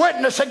swift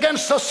witness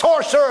against the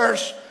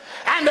sorcerers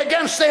and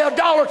against the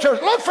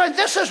idolaters. Look, friend,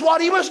 this is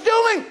what he was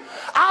doing.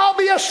 I'll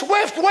be a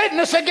swift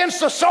witness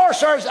against the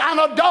sorcerers and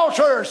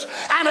adulterers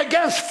and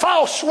against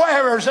false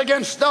swearers,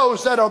 against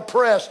those that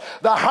oppress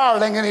the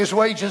hireling in his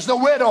wages, the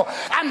widow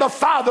and the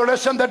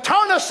fatherless, and to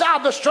turn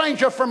aside the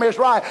stranger from his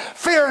right.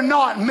 Fear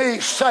not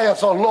me, saith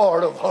the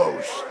Lord of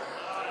hosts.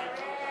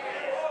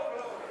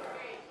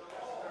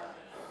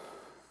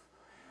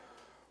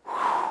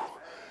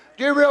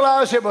 Do you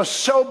realize it was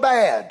so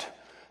bad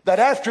that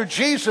after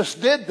Jesus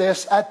did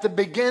this at the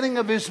beginning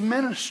of his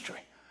ministry,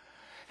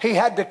 he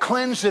had to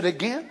cleanse it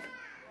again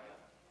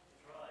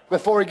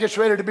before he gets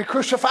ready to be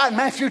crucified?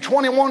 Matthew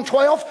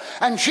 21:12.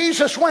 And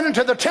Jesus went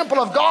into the temple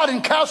of God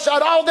and cast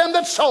out all them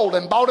that sold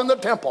and bought in the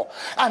temple,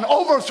 and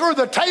overthrew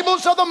the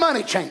tables of the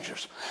money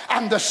changers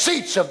and the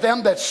seats of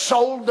them that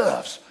sold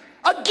doves.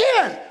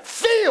 Again,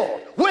 filled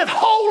with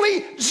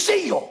holy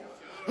zeal,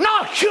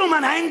 not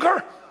human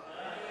anger.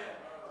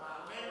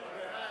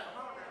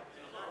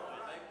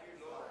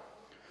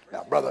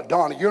 Now, Brother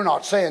Donnie, you're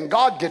not saying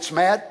God gets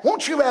mad.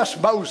 Won't you ask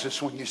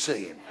Moses when you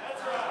see him?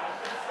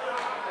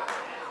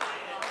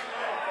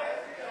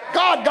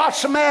 God got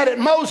so mad at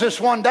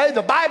Moses one day,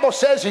 the Bible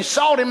says he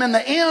sought him in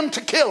the end to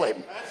kill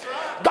him.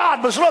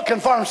 God was looking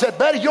for him and said,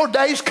 buddy, your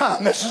day's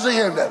come. This is the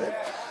end of it.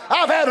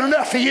 I've had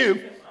enough of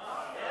you.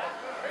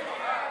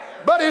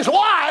 But his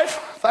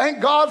wife, thank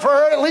God for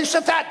her, at least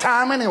at that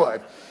time anyway.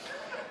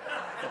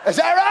 Is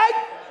that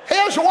right?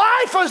 His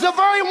wife was the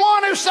very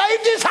one who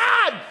saved his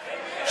hide.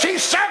 She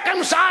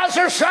circumcised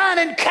her son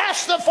and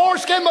cast the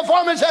foreskin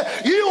before him and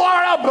said, you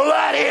are a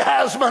bloody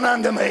husband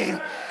unto me.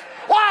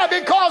 Why?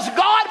 Because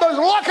God was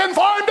looking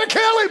for him to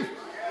kill him.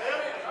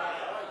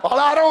 Well,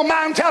 I don't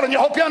mind telling you,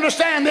 hope you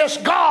understand this.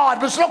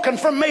 God was looking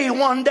for me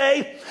one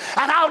day.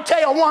 And I'll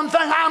tell you one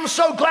thing, I'm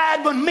so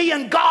glad when me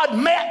and God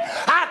met,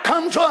 I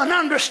come to an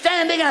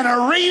understanding and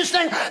a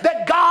reasoning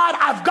that God,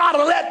 I've got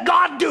to let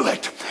God do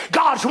it.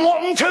 God's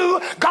wanting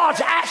to,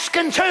 God's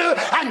asking to,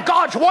 and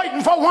God's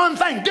waiting for one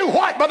thing. Do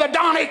what, Brother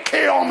Donnie?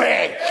 Kill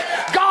me.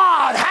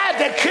 God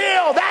had to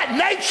kill that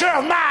nature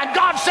of mine.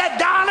 God said,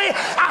 Donnie,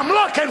 I'm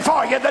looking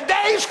for you. The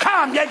day's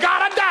come. You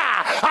got to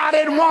die. I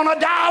didn't want to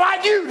die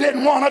like you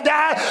didn't want to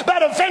die.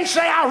 But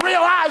eventually I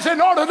realized in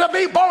order to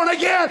be born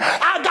again,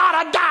 I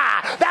got to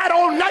die. That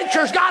old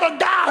nature's got to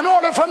die in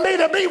order for me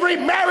to be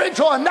remarried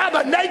to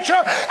another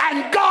nature.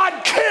 And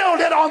God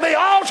killed it on the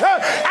altar,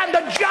 and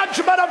the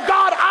judgment of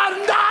God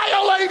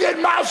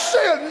annihilated my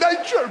sin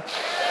nature.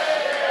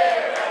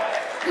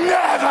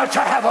 Never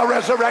to have a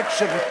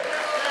resurrection.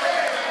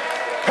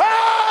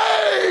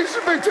 Praise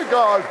be to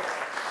God.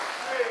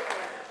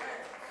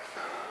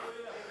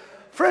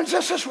 Friends,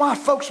 this is why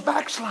folks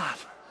backslide.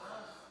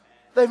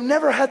 They've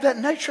never had that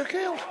nature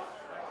killed.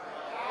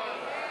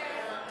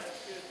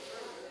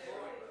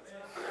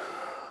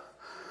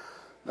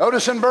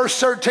 Notice in verse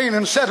 13,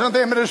 and said unto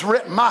them, it is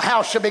written, my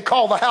house shall be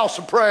called the house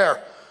of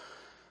prayer,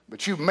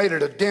 but you've made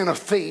it a den of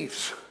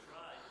thieves.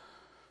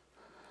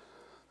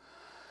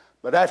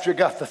 But after you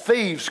got the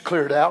thieves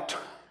cleared out,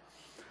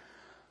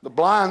 the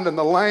blind and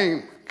the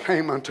lame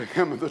came unto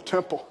him in the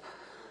temple,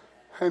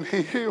 and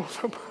he healed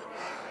them.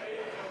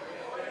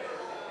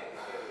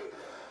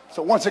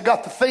 So once it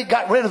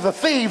got rid of the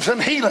thieves,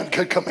 and healing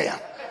could come in.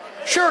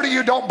 Surely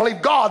you don't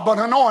believe God would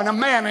anoint a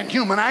man in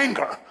human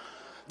anger.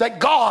 That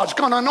God's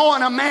going to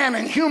anoint a man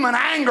in human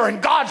anger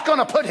and God's going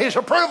to put his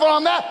approval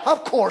on that?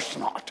 Of course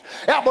not.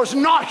 That was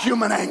not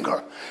human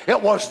anger.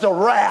 It was the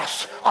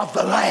wrath of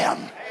the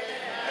Lamb.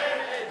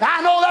 Now,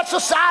 I know that's a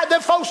side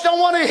that folks don't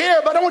want to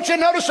hear, but don't you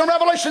notice in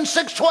Revelation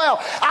 6:12,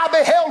 I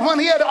beheld when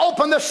he had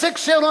opened the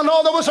sixth seal, and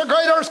lo, there was a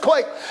great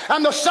earthquake,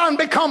 and the sun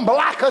became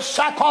black as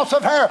sackcloth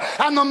of hair,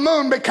 and the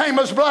moon became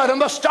as blood, and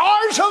the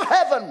stars of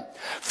heaven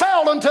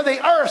fell into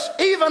the earth,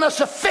 even as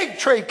a fig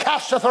tree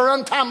casteth her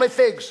untimely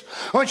figs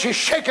when she's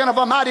shaken of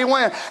a mighty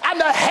wind. And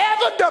the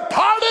heaven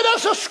departed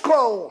as a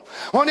scroll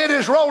when it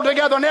is rolled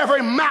together, and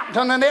every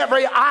mountain and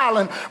every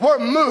island were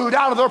moved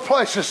out of their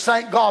places.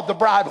 Thank God the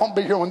bride won't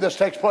be here when this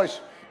takes place.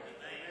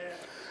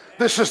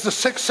 This is the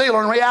sixth seal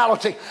in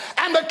reality.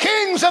 And the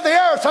kings of the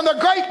earth, and the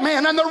great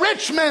men, and the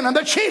rich men, and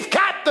the chief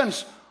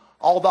captains,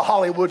 all the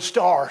Hollywood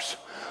stars,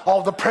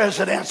 all the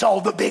presidents,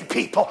 all the big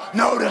people.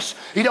 Notice,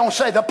 he don't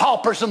say the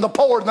paupers and the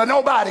poor and the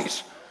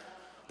nobodies.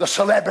 The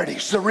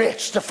celebrities, the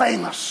rich, the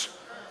famous.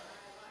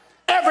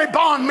 Every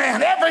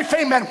bondman, every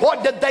free man,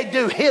 what did they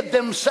do? Hid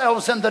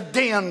themselves in the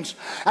dens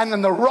and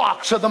in the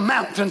rocks of the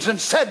mountains,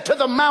 and said to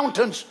the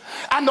mountains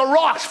and the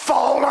rocks,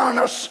 fall on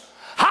us,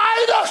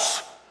 hide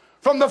us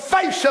from the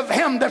face of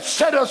him that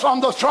sitteth on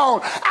the throne,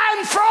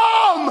 and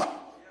from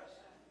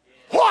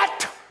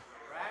what?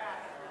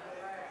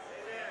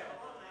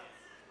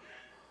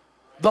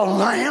 The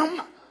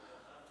Lamb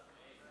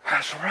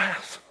has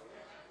wrath.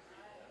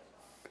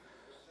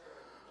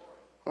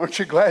 Aren't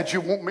you glad you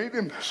won't meet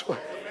him this way?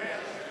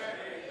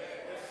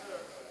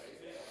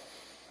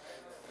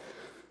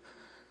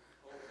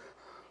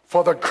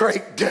 For the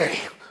great day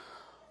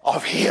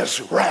of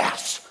his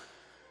wrath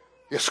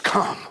is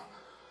come,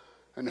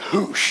 and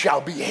who shall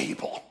be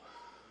able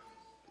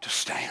to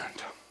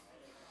stand?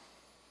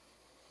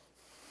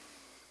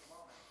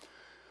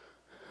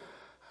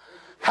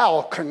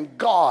 How can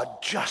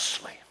God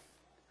justly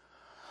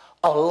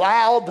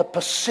allow the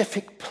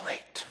Pacific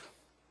Plate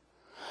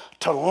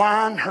to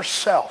line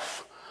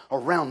herself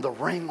around the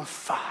ring of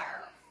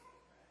fire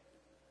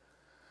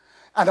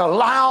and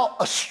allow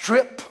a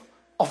strip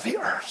of the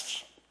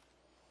earth,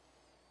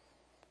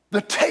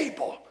 the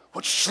table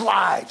which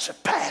slides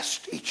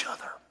past each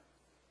other,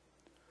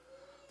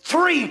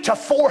 300 to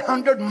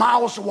 400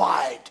 miles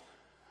wide,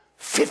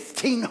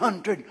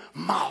 1,500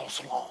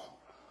 miles long,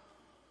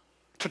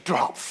 to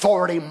drop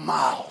 40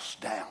 miles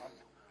down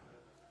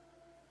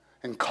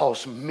and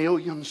cause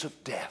millions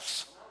of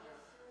deaths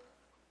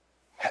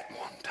at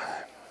one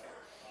time?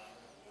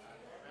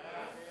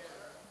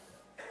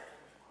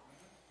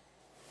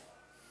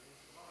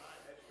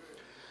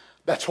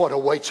 That's what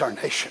awaits our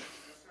nation.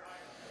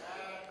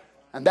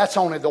 And that's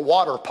only the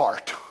water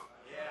part.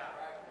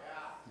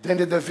 Then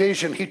in the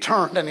vision he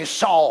turned and he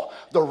saw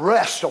the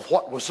rest of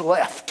what was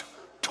left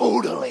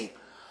totally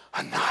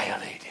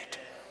annihilated.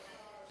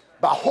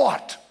 By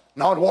what?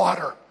 Not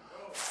water,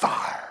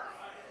 fire.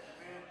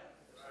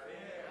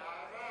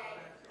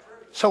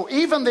 So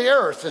even the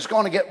earth is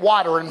going to get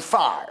water and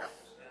fire.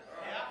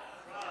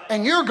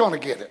 And you're going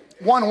to get it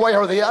one way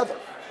or the other.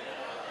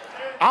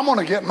 I'm going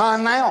to get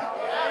mine now.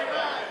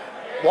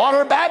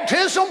 Water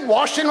baptism,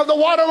 washing of the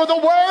water with the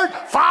word,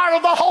 fire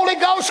of the Holy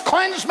Ghost,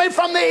 cleanse me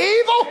from the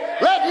evil.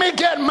 Let me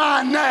get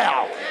mine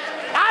now.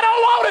 I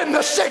don't want it in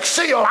the sixth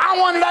seal. I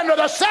want it under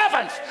the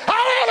seventh.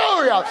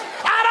 Hallelujah.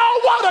 I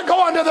don't want to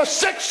go under the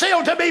sixth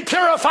seal to be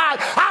purified.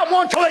 I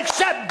want to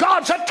accept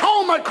God's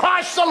atonement,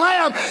 Christ the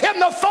Lamb, in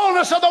the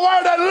fullness of the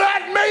word, and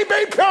let me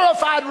be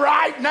purified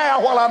right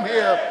now while I'm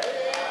here.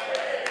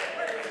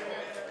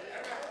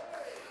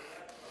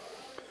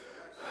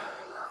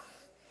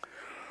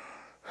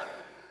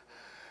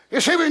 You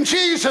see, when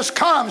Jesus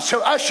comes to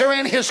usher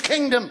in his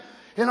kingdom,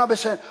 I've been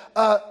saying,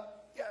 I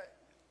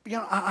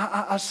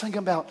was thinking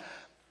about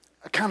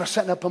kind of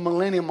setting up a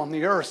millennium on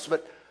the earth,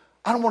 but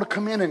I don't want to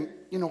come in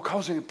and,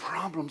 cause any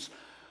problems.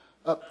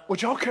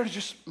 Would y'all care to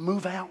just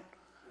move out?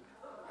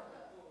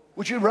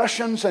 Would you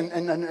Russians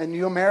and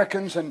you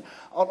Americans and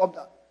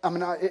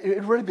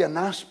it'd really be a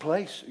nice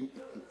place.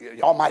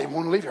 Y'all might even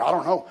want to leave here. I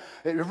don't know.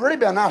 It'd really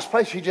be a nice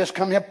place. You just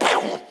come here.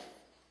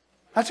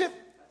 That's it.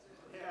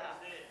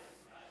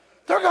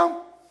 They're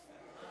gone.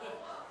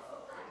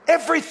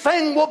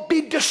 Everything will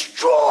be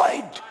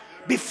destroyed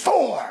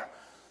before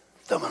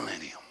the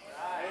millennium.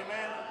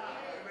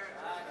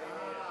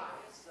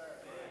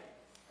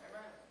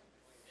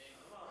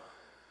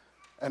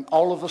 And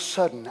all of a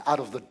sudden, out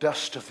of the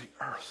dust of the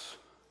earth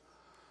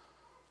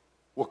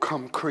will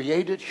come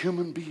created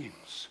human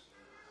beings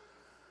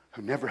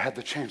who never had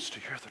the chance to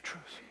hear the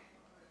truth.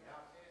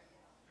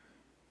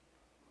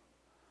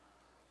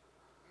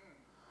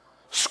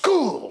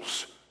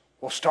 schools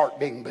will start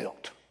being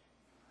built.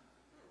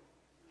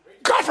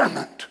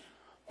 Government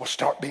will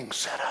start being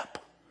set up.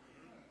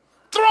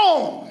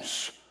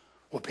 Thrones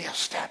will be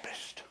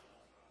established.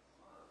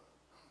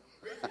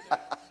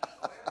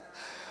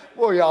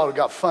 Boy, y'all have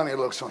got funny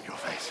looks on your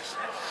faces.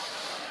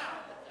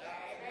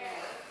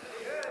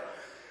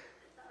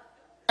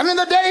 And in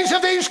the days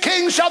of these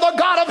kings shall the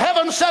God of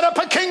heaven set up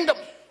a kingdom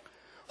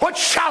which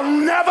shall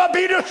never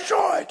be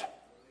destroyed.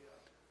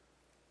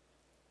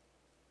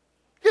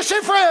 You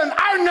see, friend,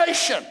 our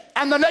nation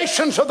and the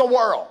nations of the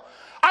world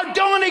are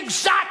doing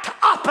exact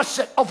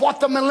opposite of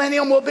what the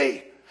millennium will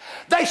be.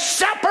 They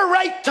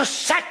separate the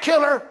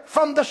secular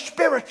from the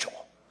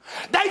spiritual.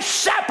 They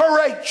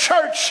separate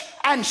church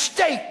and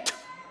state.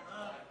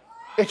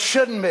 It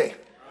shouldn't be.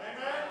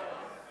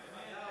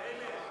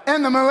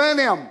 In the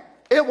millennium,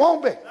 it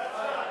won't be.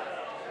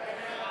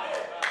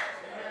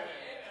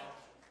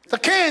 The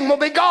king will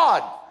be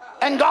God,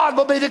 and God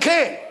will be the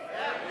king.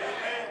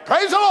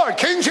 Praise the Lord,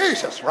 King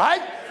Jesus,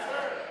 right?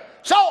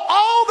 So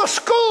all the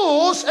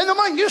schools in the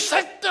millennium, you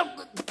said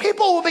the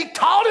people will be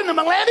taught in the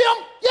millennium?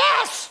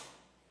 Yes.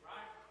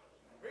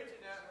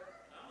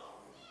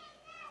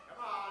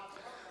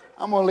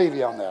 I'm going to leave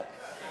you on that.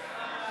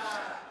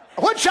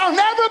 Which shall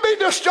never be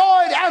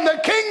destroyed, and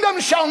the kingdom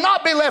shall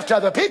not be left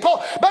to the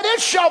people, but it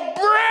shall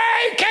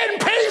break in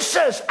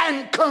pieces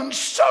and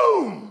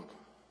consume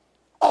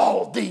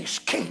all these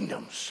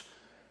kingdoms,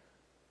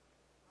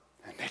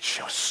 and it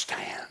shall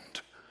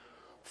stand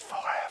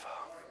forever.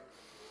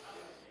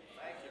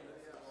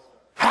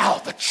 How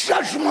the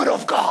judgment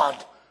of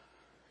God.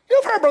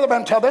 You've heard Brother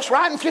Branham tell this,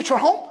 right, in Future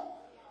Home?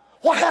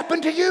 What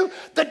happened to you?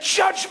 The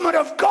judgment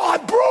of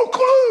God broke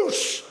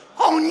loose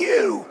on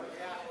you.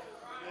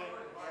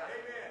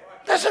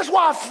 This is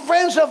why,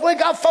 friends, if we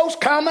got folks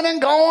coming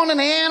and going and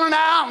in and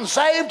out and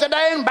saved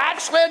today and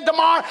backslid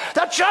tomorrow,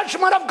 the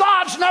judgment of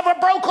God's never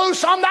broke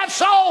loose on that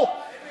soul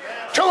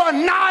to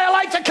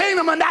annihilate the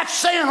kingdom, and that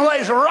sin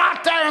lays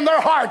right there in their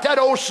heart, that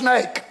old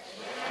snake.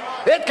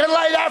 It can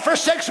lay there for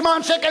 6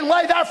 months, it can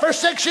lay there for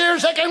 6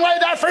 years, it can lay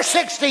there for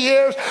 60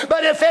 years,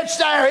 but if it's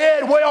there,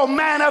 it will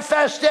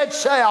manifest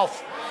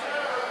itself.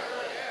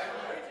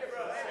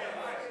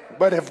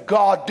 But if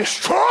God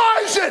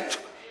destroys it,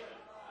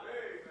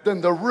 then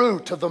the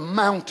root of the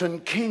mountain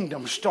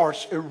kingdom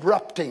starts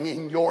erupting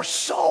in your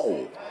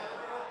soul.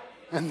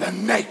 And the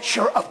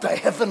nature of the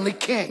heavenly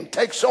king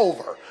takes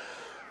over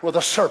where the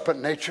serpent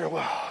nature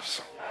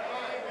was.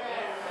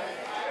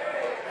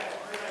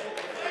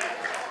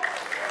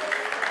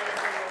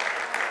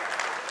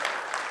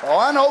 Oh,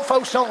 I know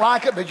folks don't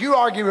like it, but you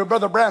argue with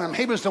Brother Branham.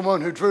 He was the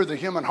one who drew the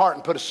human heart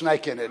and put a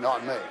snake in it,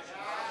 not me.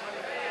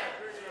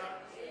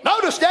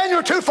 Notice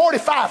Daniel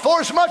 2:45, for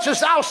as much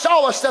as thou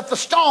sawest that the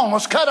stone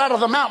was cut out of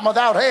the mountain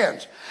without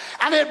hands,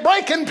 and it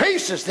brake in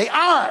pieces the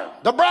iron,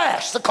 the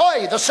brass, the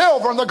clay, the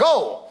silver, and the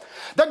gold,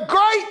 the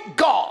great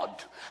God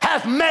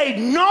hath made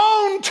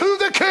known to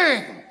the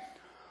king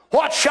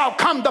what shall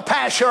come to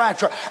pass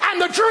hereafter.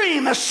 And the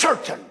dream is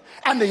certain,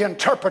 and the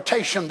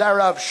interpretation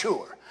thereof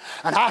sure.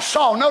 And I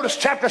saw, notice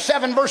chapter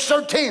 7, verse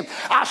 13,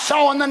 I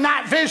saw in the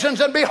night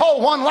visions, and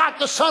behold, one like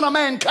the Son of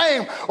Man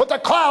came with the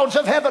clouds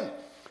of heaven,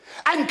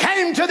 and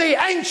came to the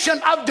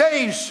Ancient of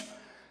Days,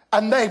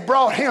 and they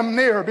brought him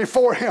near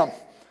before him.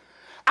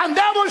 And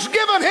there was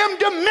given him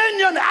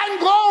dominion and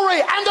glory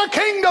and a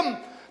kingdom,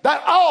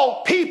 that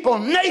all people,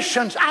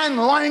 nations, and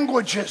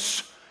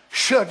languages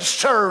should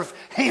serve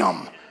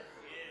him.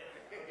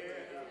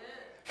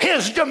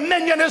 His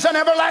dominion is an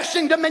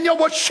everlasting dominion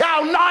which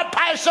shall not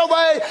pass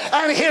away,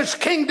 and his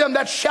kingdom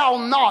that shall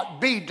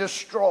not be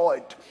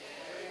destroyed.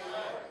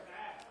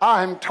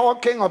 I'm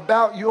talking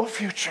about your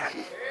future.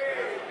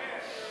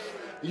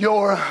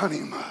 Your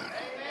honeymoon.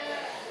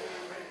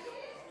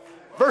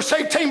 Verse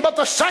 18, but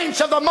the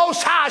saints of the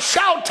Most High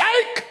shall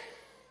take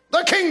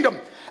the kingdom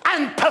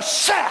and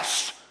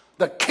possess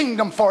the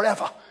kingdom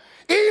forever,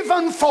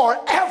 even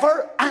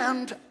forever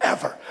and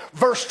ever.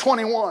 Verse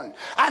 21,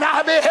 and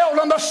I beheld,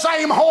 and the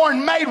same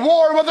horn made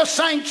war with the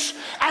saints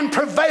and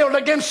prevailed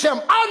against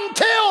them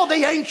until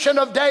the Ancient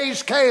of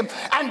Days came,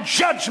 and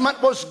judgment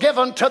was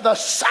given to the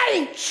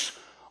saints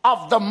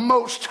of the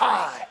Most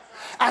High.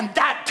 And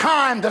that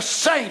time the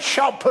saints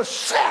shall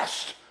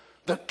possess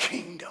the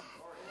kingdom.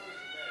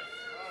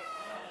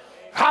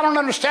 I don't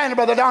understand it,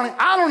 Brother Donnie.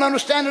 I don't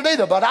understand it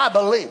either, but I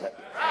believe it.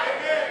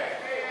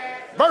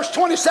 Verse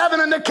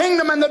 27, and the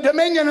kingdom and the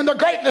dominion and the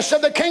greatness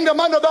of the kingdom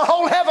under the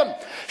whole heaven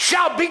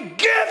shall be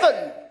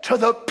given to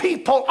the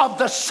people of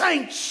the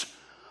saints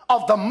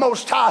of the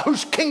Most High,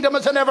 whose kingdom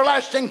is an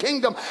everlasting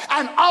kingdom,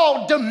 and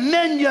all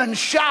dominions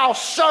shall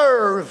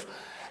serve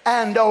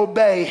and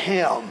obey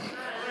him.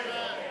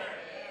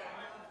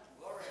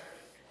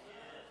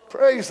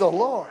 Praise the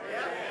Lord.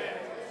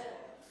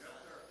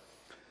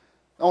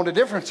 The only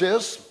difference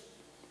is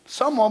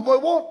some of them will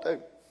want to.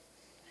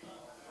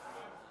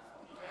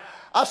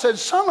 I said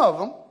some of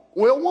them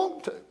will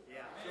want to.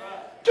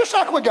 Just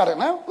like we got it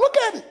now. Look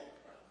at it.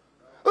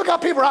 Look how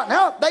people right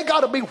now, they got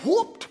to be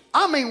whooped.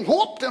 I mean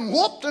whooped and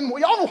whooped, and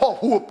y'all know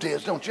what whooped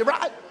is, don't you,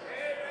 right?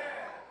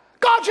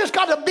 God just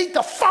got to beat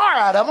the fire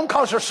out of them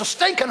because they're so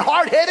stinking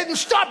hard-headed and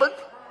stubborn.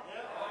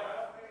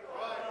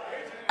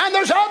 And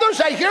there's others,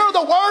 they hear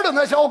the word and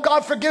they say, oh,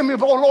 God, forgive me.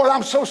 Oh, Lord,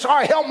 I'm so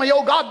sorry. Help me,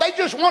 oh, God. They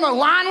just want to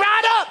line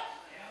right up.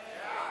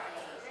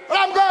 But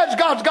I'm glad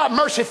God's got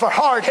mercy for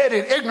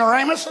hard-headed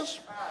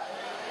ignoramuses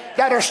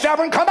that are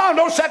stubborn. Come on,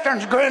 don't sit there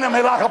and grin at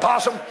me like a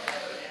possum.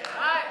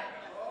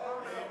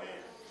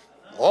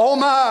 Oh,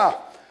 my.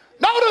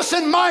 Notice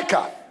in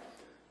Micah.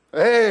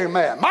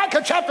 Amen.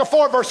 Micah chapter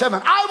 4, verse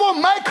 7. I will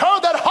make her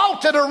that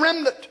halted a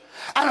remnant,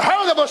 and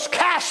her that was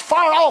cast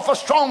far off a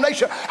strong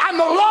nation. And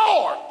the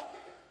Lord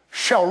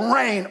shall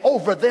reign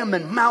over them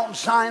in Mount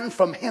Zion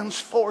from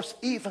henceforth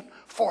even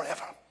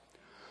forever.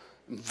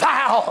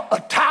 Thou, a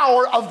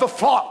tower of the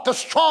flock, the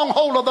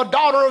stronghold of the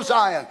daughter of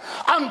Zion,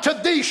 unto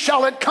thee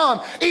shall it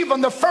come,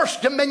 even the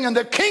first dominion.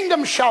 The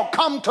kingdom shall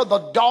come to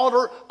the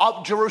daughter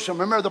of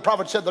Jerusalem. Remember, the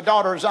prophet said the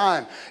daughter of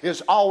Zion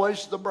is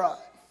always the bride.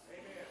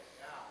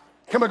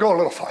 Can we go a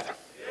little farther?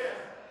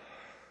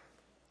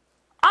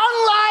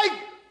 Unlike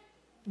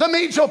the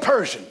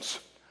Medo-Persians,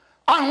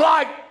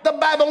 unlike the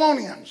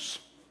Babylonians,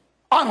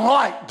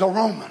 unlike the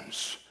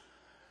Romans,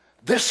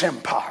 this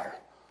empire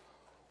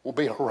will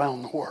be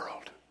around the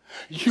world,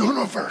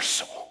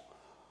 universal,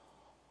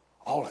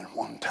 all in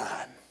one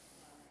time.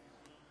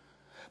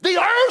 The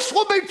earth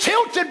will be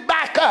tilted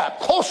back up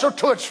closer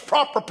to its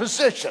proper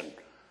position,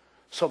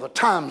 so the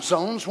time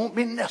zones won't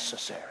be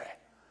necessary.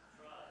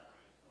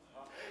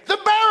 The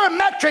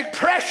barometric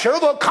pressure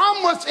will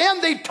come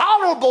within the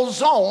tolerable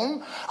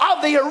zone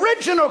of the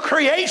original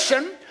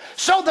creation.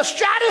 So the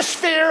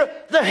stratosphere,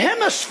 the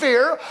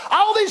hemisphere,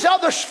 all these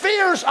other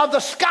spheres of the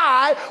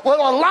sky will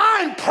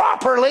align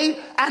properly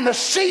and the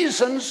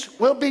seasons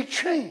will be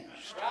changed.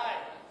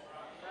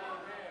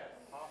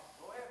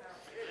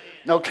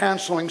 No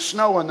canceling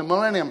snow in the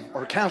millennium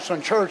or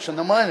canceling church in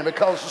the millennium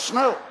because of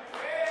snow.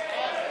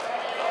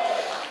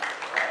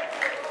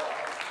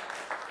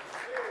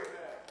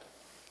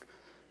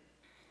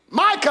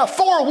 Micah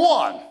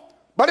 4:1.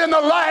 But in the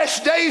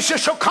last days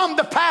it shall come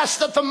to pass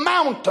that the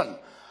mountain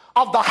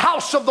of the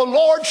house of the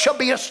Lord shall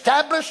be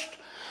established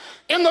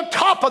in the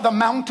top of the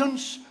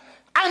mountains,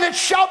 and it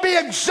shall be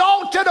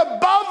exalted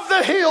above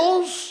the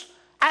hills,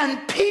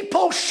 and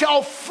people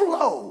shall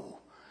flow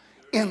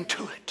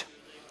into it.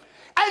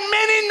 And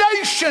many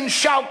nations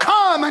shall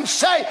come and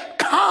say,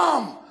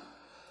 come,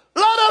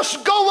 let us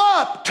go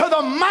up to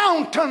the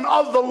mountain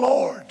of the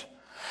Lord,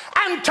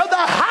 and to the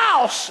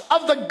house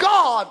of the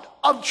God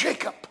of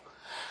Jacob,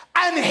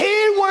 and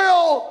he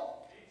will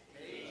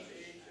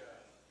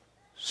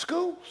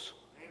schools.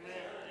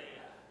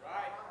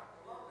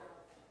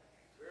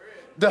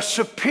 The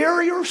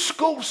superior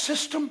school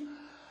system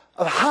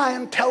of high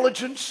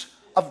intelligence,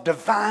 of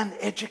divine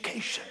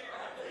education.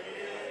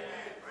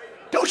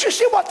 Don't you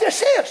see what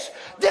this is?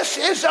 This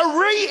is a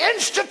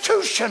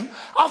reinstitution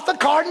of the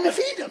Garden of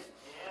Eden.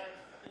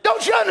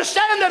 Don't you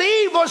understand that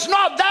Eve was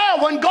not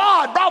there when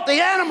God brought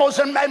the animals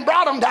and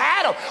brought them to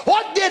Adam?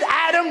 What did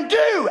Adam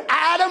do?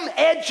 Adam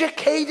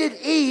educated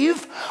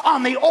Eve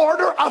on the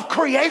order of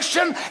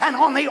creation and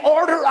on the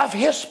order of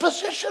his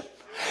position.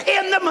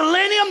 In the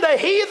millennium, the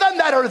heathen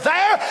that are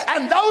there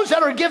and those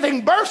that are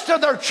giving birth to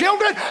their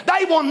children,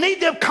 they will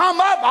need to come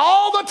up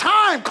all the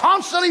time.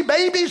 Constantly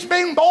babies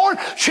being born,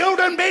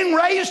 children being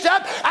raised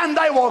up, and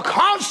they will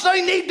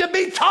constantly need to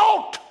be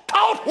taught.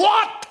 Taught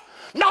what?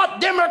 Not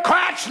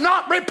Democrats,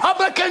 not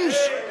Republicans.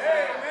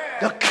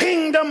 The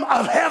kingdom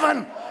of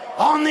heaven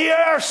on the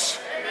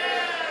earth.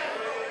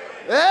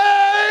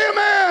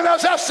 Amen.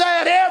 As I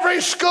said,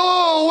 every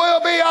school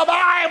will be a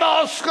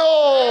Bible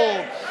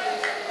school.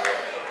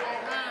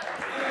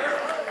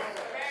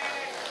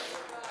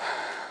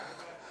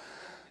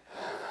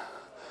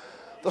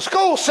 The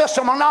school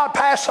system will not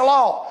pass a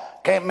law.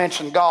 Can't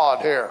mention God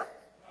here.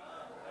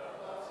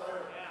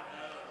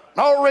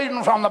 No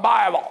reading from the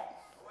Bible.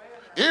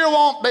 You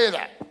won't be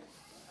that.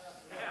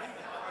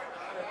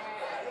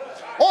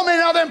 Oh, me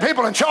now, them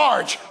people in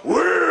charge.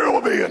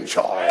 We'll be in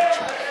charge.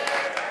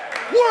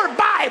 We're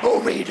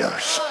Bible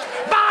readers,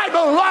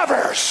 Bible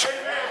lovers,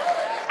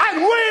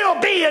 and we'll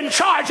be in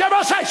charge.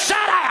 Everybody say, sit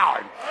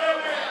down.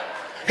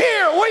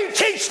 Here we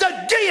teach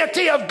the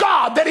deity of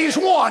God, that he's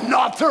one,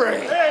 not three.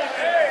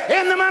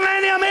 In the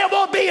millennium, it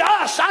will be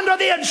us under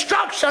the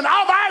instruction of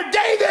our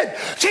David,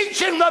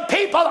 teaching the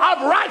people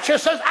of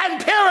righteousness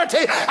and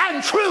purity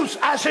and truth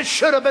as it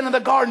should have been in the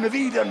Garden of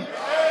Eden.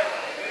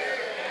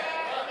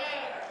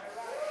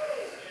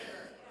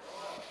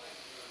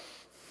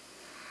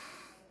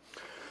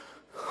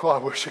 Oh, I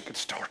wish it could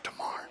start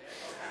tomorrow.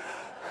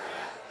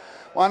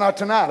 Why not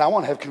tonight? I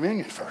want to have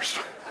communion first.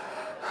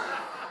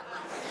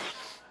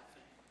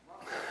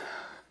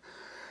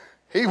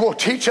 He will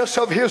teach us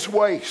of his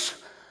ways,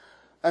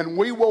 and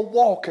we will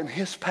walk in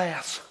his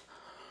paths.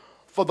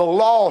 For the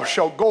law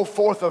shall go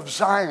forth of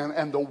Zion,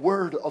 and the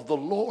word of the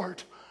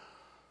Lord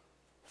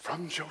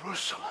from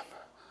Jerusalem.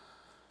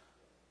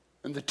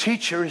 And the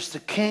teacher is the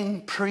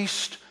king,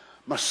 priest,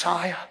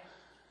 Messiah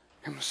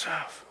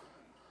himself.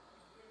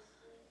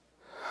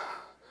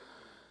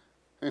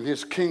 And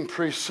his king,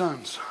 priest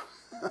sons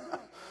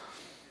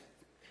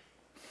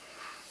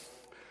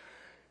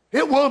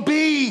It will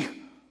be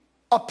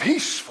a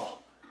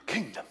peaceful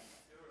kingdom.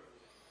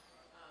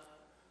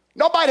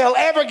 Nobody will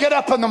ever get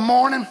up in the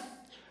morning,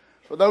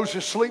 for those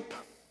who sleep,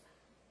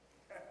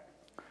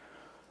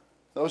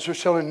 those who are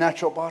still in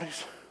natural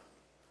bodies.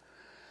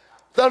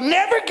 They'll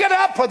never get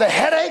up with a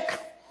headache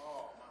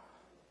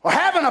or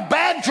having a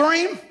bad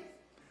dream.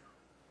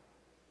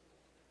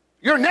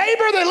 Your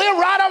neighbor that live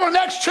right over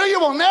next to you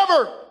will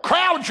never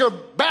crowd your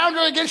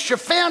boundary against your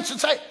fence and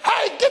say,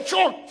 hey, get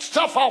your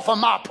stuff off of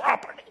my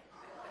property.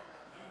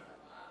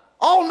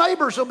 All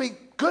neighbors will be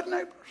good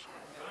neighbors.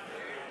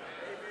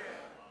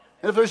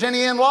 And if there's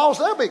any in-laws,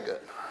 they'll be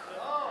good.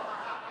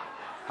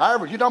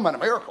 However, you're talking about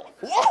a miracle.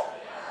 Whoa.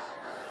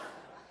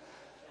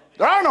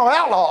 There are no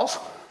outlaws.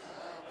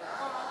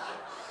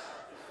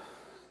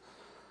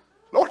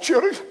 Lord,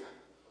 children,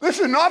 this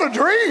is not a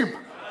dream.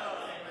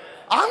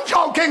 I'm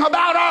talking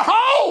about our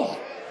home.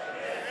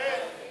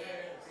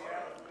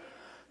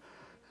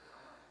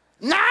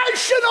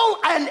 National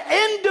and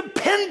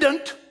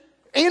independent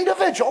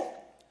individual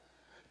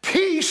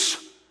peace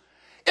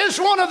is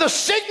one of the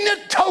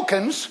signet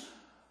tokens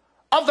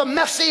of the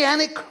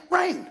messianic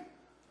reign.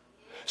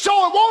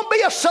 So it won't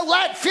be a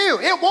select few.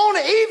 It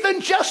won't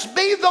even just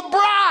be the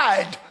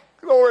bride.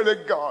 Glory to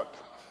God.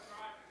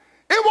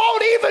 It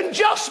won't even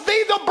just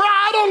be the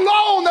bride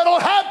alone that'll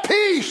have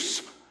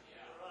peace.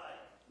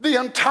 The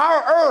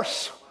entire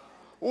earth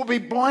will be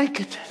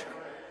blanketed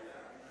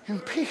in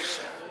peace.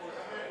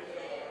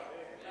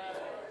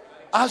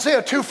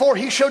 Isaiah 2:4,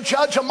 he shall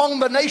judge among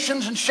the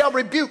nations and shall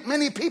rebuke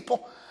many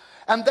people.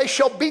 And they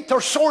shall beat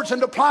their swords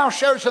into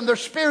plowshares and their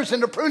spears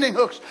into pruning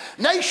hooks.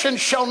 Nation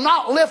shall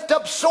not lift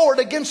up sword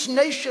against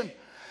nation,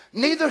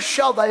 neither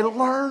shall they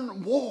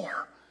learn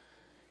war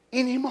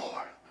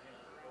anymore.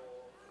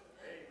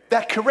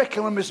 That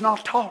curriculum is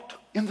not taught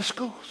in the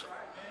schools.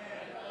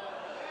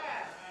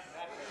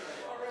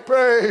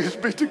 Praise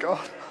be to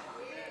God.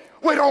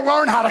 We don't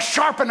learn how to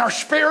sharpen our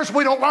spears.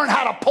 We don't learn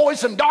how to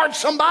poison dart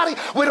somebody.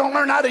 We don't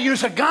learn how to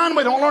use a gun.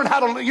 We don't learn how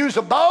to use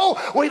a bow.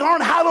 We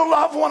learn how to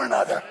love one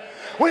another.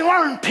 We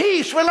learn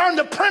peace. We learn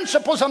the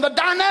principles and the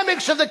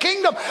dynamics of the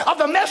kingdom of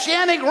the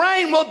messianic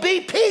reign will be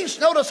peace.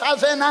 Notice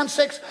Isaiah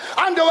 9:6.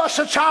 Unto us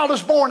a child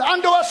is born.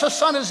 Unto us a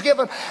son is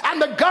given.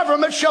 And the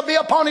government shall be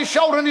upon his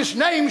shoulder. And his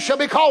name shall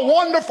be called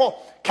Wonderful,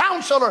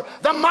 Counselor,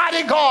 the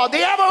Mighty God,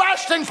 the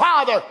Everlasting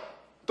Father,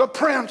 the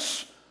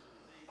Prince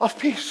of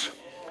Peace.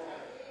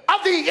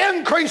 Of the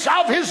increase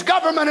of his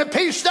government and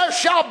peace there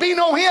shall be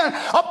no end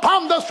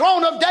upon the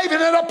throne of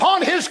David and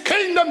upon his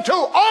kingdom, to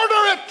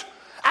order it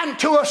and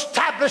to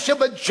establish it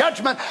with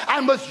judgment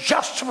and with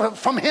justice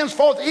from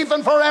henceforth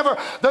even forever.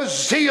 The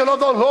zeal of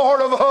the Lord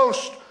of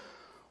hosts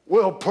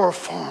will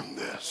perform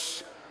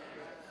this.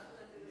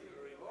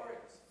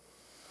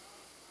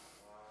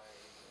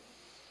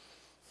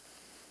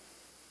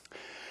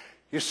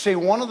 You see,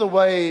 one of the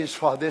ways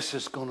why this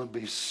is going to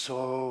be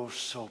so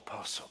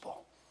possible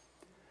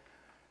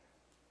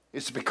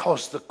is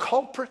because the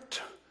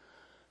culprit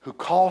who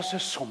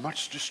causes so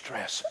much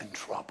distress and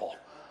trouble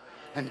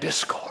and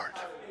discord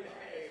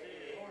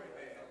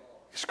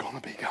is going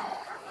to be gone.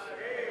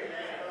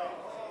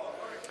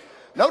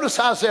 Notice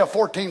Isaiah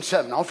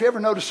 14:7. Now, if you ever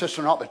notice this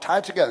or not, they tie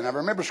it together. Now,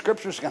 remember,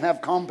 scriptures can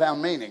have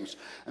compound meanings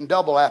and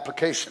double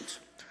applications.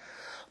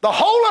 The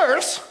whole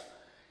earth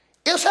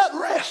is at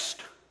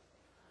rest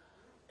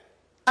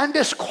and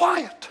is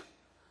quiet.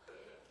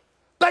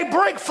 They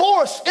break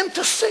forth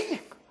into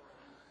singing.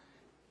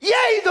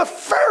 Yea, the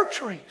fir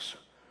trees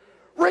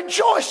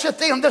rejoice at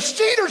thee, and the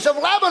cedars of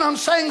Lebanon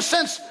saying,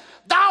 since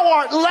thou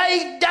art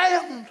laid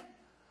down,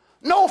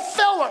 no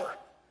feller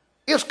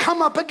is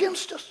come up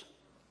against us.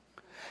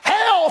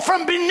 Hell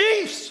from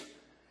beneath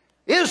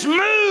is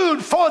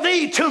moved for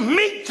thee to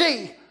meet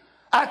thee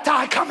at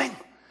thy coming.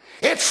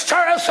 It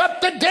stirreth up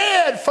the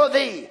dead for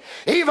thee,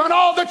 even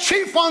all the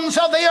chief ones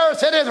of the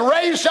earth. It is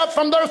raised up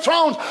from their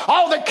thrones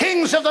all the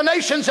kings of the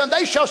nations, and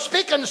they shall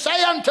speak and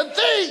say unto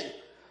thee,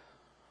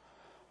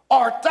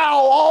 art thou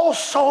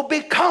also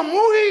become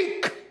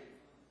weak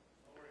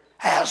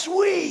as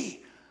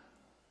we?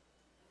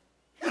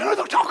 You know who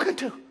they're talking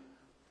to?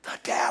 The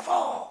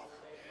devil.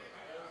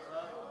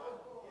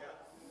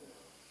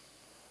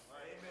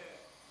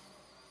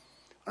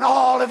 And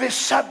all of his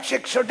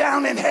subjects are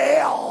down in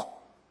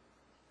hell.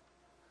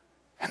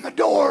 And the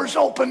doors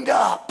opened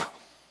up.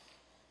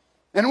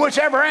 And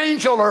whichever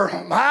angel or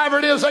however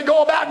it is they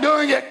go about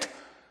doing it,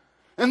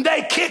 and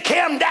they kick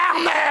him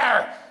down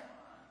there.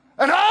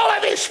 And all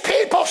of his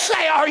people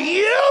say, are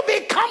you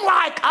become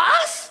like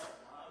us?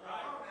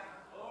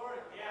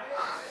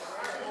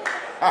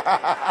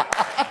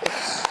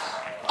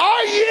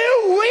 Are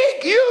you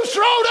weak? You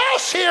throwed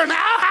us here now.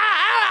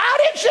 How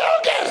did you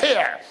get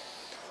here?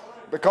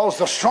 Because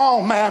the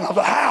strong man of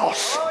the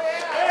house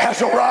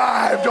has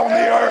arrived on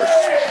the earth.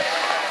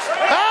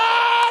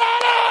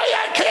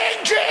 Hallelujah!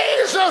 King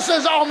Jesus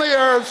is on the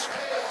earth.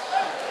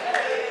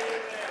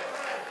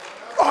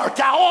 Art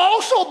thou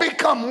also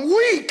become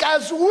weak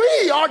as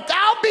we? Art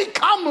thou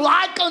become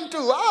like unto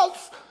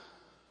us?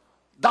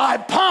 Thy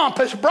pomp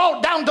is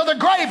brought down to the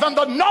grave, and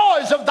the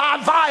noise of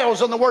thy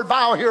viols. And the word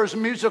viol here is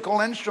musical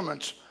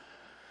instruments.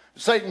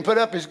 Satan put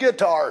up his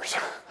guitars.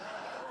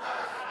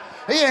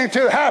 He ain't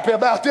too happy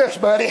about this,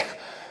 buddy.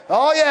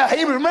 Oh yeah,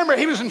 remember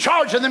he was in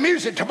charge of the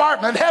music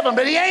department of heaven,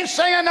 but he ain't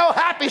singing no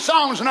happy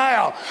songs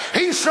now.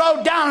 He's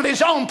thrown down at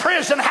his own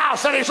prison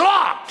house and he's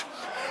locked.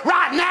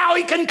 Right now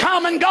he can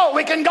come and go.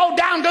 He can go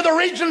down to the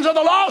regions of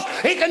the lost.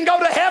 He can go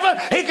to heaven.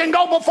 He can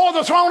go before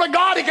the throne of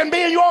God. He can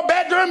be in your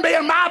bedroom, be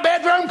in my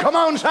bedroom. Come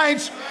on,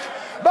 saints.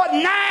 But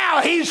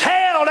now he's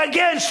held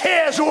against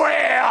his will.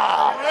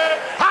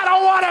 I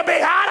don't want to be.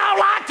 I don't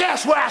like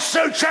this. Well,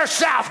 suit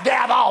yourself,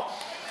 devil.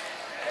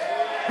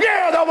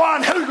 You're the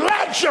one who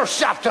led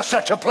yourself to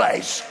such a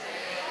place.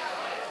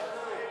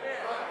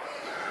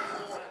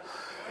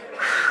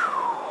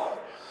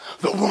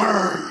 The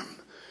worm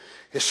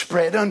is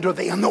spread under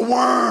thee, and the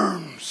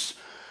worms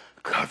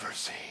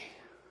covers thee.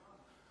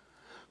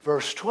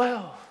 Verse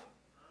 12.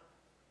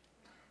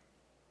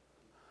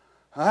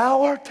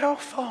 How art thou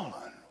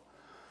fallen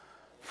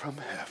from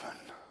heaven,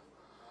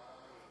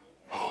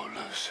 O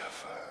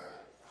Lucifer?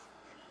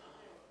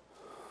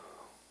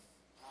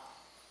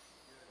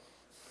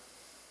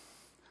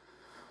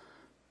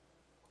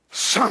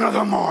 Son of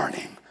the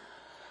morning,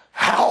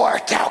 how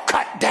art thou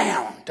cut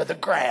down to the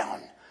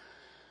ground,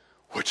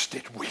 which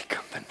did weaken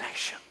the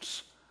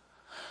nations?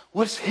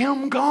 Was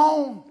him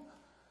gone?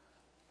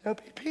 There'll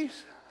be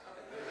peace.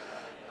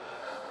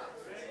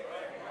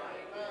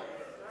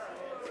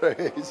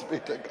 Praise be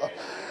to God.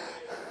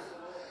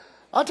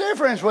 I'll tell you,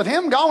 friends, with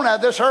him gone out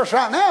of this earth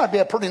right now, it'd be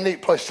a pretty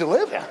neat place to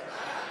live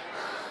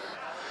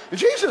in.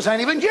 Jesus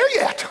ain't even here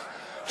yet.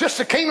 Just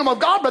the kingdom of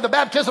God by the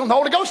baptism of the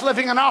Holy Ghost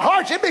living in our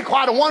hearts. It'd be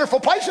quite a wonderful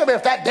place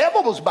if that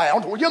devil was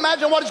bound. Would you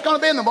imagine what it's going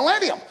to be in the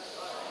millennium?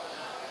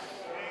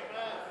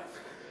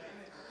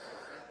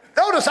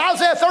 Notice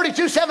Isaiah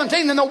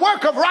 32:17, and the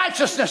work of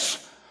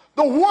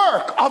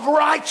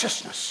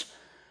righteousness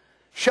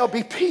shall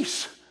be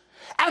peace.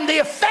 And the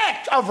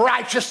effect of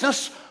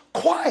righteousness,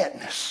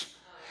 quietness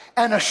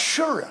and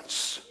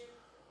assurance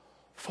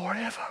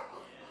forever.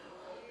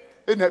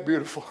 Isn't that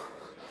beautiful?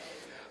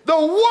 The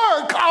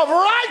work of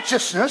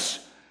righteousness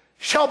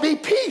shall be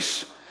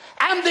peace.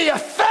 And the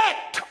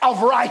effect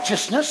of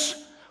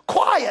righteousness,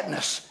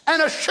 quietness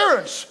and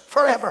assurance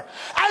forever.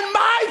 And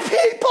my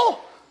people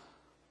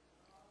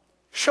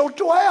shall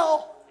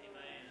dwell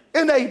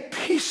in a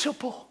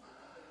peaceable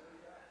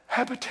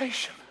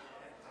habitation,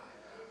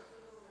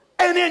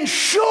 and in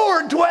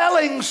sure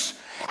dwellings,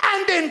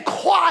 and in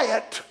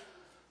quiet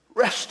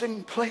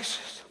resting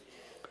places.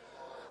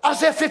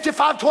 Isaiah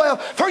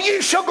 55:12, for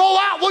you shall go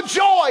out with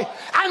joy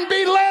and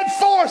be led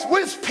forth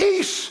with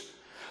peace.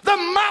 The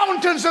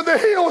mountains of the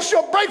hills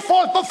shall break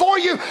forth before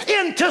you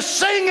into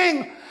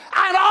singing,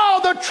 and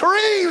all the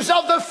trees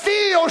of the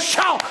field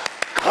shall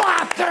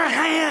clap their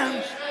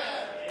hands.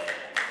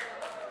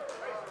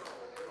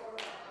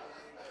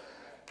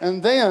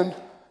 And then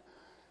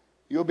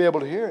you'll be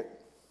able to hear it.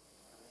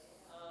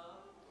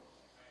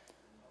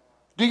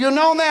 Do you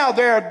know now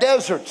there are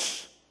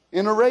deserts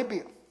in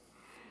Arabia,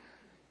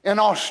 in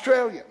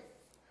Australia,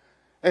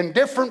 in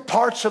different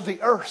parts of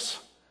the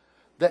earth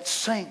that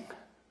sing?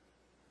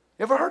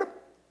 You ever heard of them?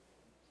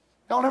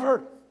 Y'all never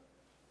heard of them?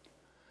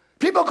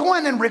 People go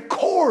in and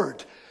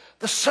record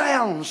the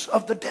sounds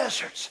of the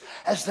deserts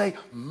as they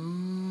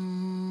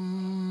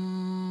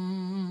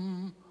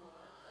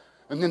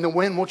and then the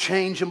wind will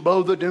change and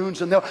blow the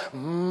dunes, and they'll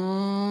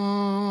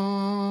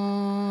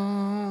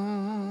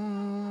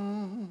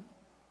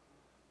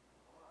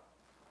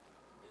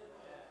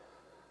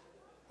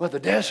Well, the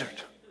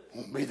desert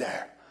won't be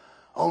there.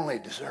 Only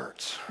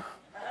deserts.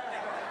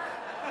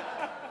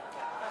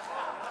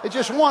 It's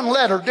just one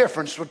letter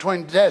difference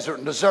between desert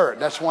and dessert.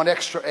 That's one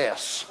extra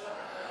S.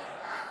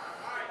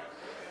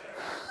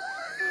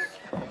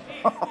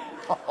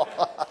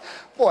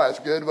 Boy, that's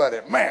good,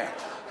 wasn't it? Man,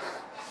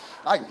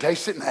 I can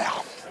taste it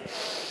now.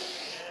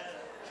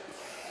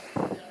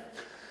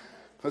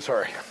 Let's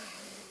hurry.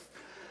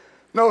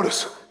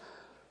 Notice,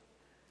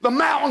 the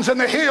mountains and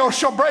the hills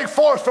shall break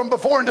forth from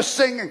before into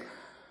singing.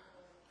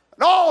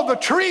 And all the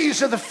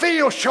trees of the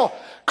field shall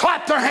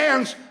clap their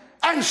hands.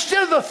 And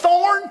instead of the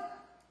thorn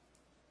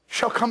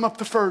shall come up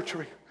the fir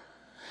tree.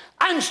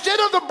 And instead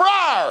of the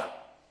briar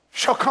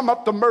shall come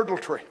up the myrtle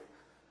tree.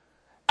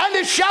 And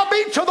it shall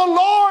be to the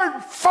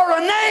Lord for a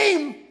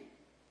name.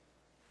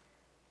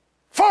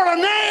 For a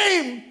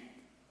name.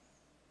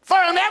 For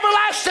an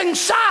everlasting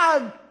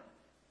sign.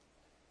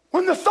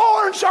 When the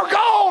thorns are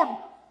gone,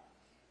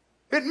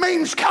 it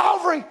means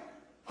Calvary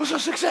was a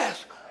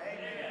success.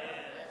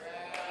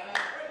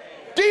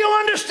 Do you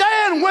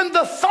understand? When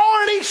the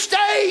thorny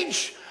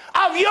stage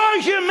of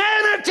your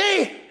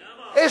humanity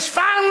is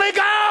finally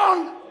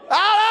gone,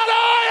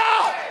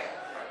 hallelujah,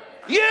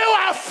 you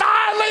are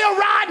finally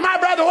arrived, my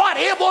brother. What?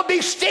 It will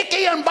be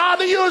sticky and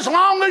bother you as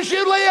long as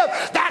you live.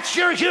 That's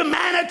your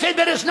humanity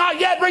that is not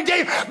yet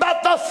redeemed.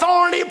 But the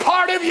thorny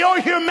part of your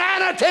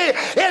humanity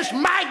is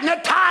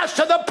magnetized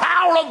to the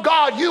power of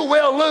God. You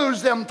will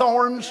lose them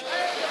thorns.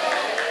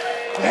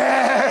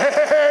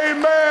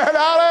 Amen.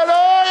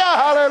 Hallelujah.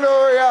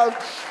 Hallelujah.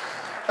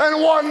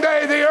 And one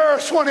day the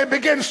earth, when it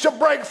begins to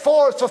break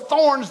forth, the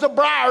thorns, the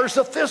briars,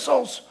 the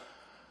thistles,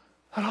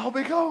 it'll all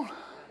be gone.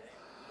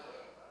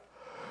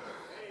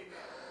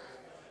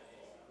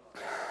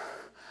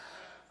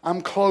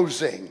 I'm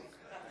closing.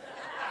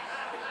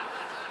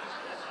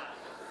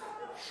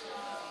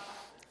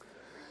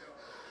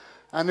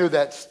 I knew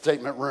that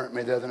statement ruined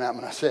me the other night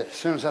when I said it. As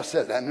soon as I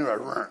said it, I knew I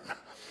ruined.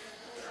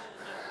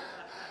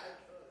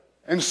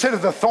 Instead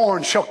of the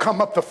thorn shall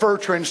come up the fir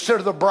tree. Instead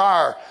of the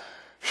briar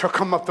shall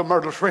come up the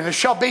myrtle tree. And it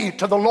shall be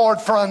to the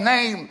Lord for a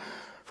name,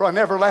 for an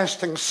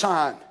everlasting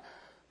sign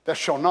that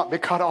shall not be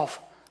cut off.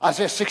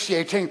 Isaiah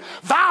 60:18.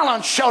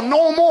 Violence shall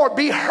no more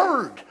be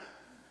heard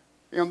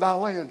in thy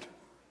land.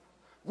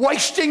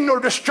 Wasting nor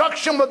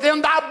destruction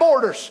within thy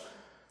borders.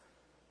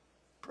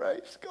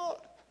 Praise God.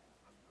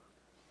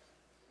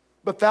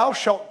 But thou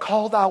shalt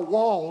call thy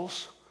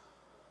walls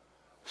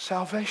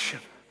salvation,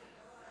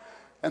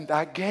 and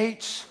thy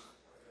gates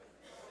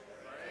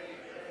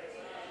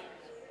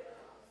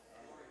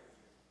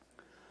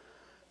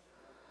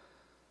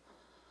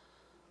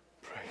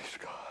praise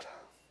God.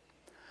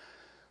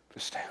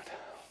 Please stand.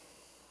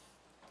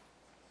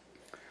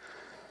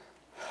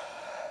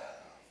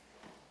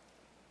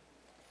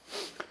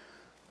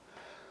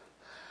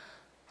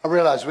 I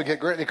realize we get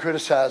greatly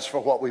criticized for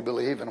what we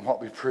believe and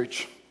what we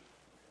preach.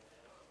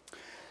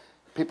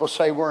 People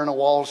say we're in a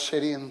walled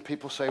city, and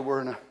people say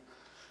we're in a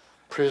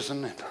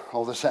prison and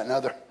all this, that, and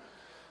other.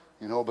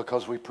 You know,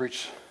 because we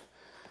preach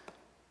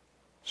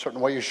a certain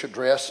way you should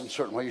dress and a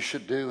certain way you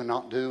should do and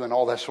not do and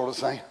all that sort of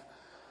thing.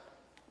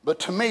 But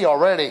to me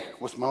already,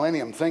 with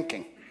millennium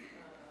thinking,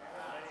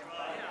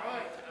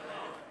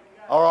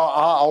 I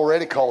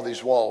already call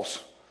these walls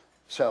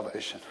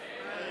salvation.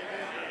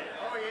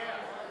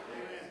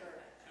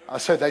 I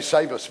said they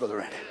save us, Brother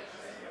Randy.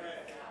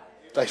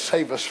 They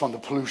save us from the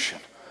pollution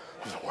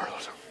of the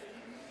world.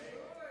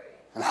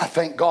 And I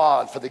thank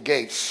God for the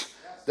gates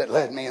that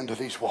led me into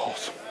these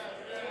walls.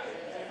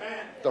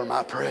 They're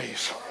my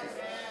praise.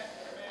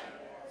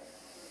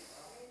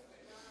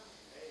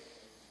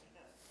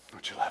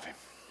 Don't you love him?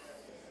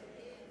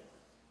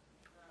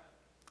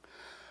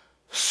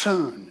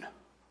 Soon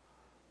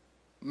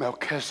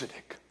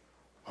Melchizedek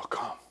will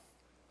come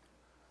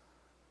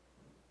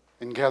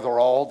and gather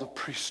all the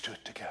priesthood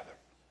together,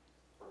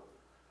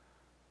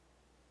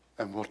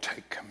 and we'll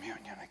take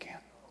communion again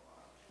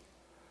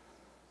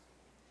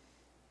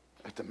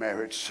at the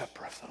marriage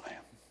supper of the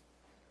Lamb.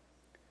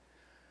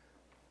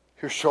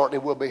 Here shortly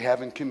we'll be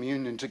having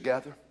communion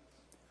together.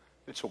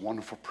 It's a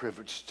wonderful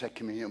privilege to take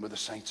communion with the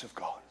saints of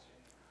God.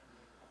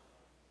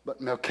 But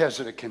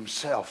Melchizedek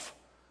himself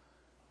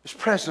is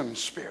present in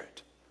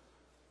spirit,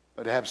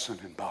 but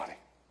absent in body.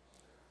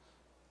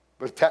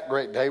 But at that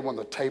great day when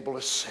the table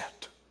is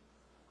set,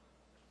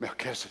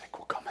 Melchizedek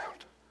will come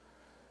out,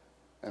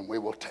 and we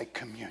will take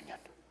communion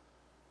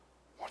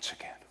once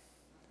again.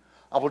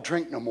 I will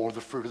drink no more of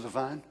the fruit of the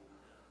vine,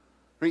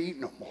 or eat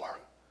no more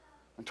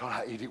until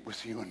I eat it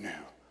with you anew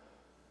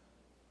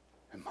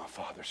in my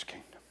Father's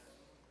kingdom.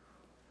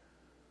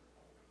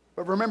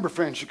 But remember,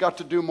 friends, you got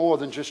to do more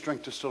than just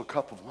drink this little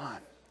cup of wine.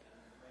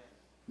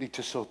 You eat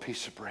this little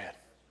piece of bread.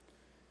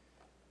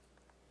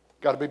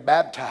 Got to be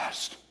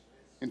baptized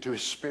into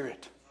his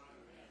spirit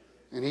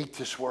and eat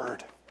this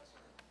word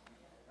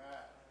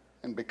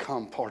and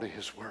become part of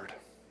his word.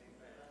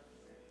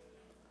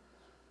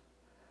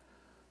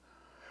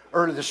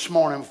 Early this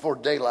morning before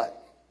daylight,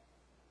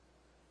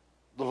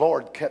 the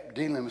Lord kept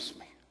dealing with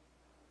me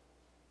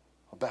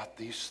about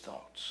these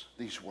thoughts,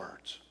 these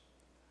words.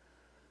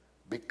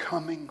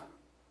 Becoming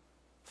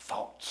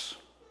thoughts.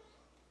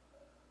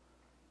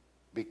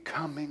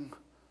 Becoming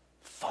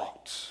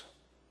thoughts.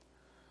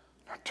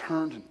 I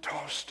turned and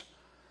tossed.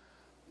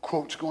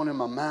 Quotes going in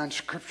my mind,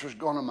 scriptures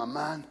going in my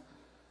mind.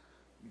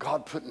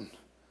 God putting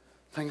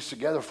things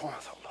together for me. I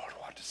thought, Lord,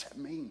 what does that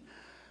mean?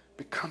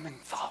 Becoming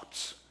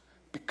thoughts.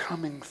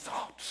 Becoming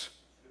thoughts.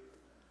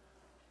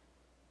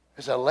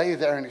 As I lay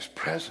there in his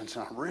presence,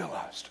 and I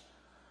realized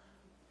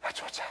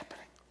that's what's happening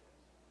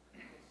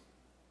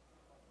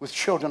with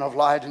children of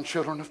light and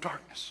children of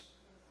darkness.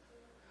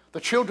 The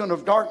children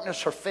of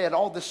darkness are fed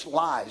all this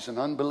lies and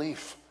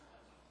unbelief.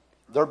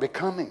 They're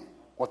becoming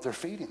what they're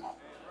feeding on.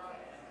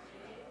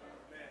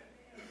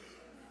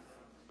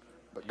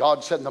 But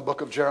God said in the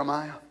book of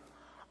Jeremiah,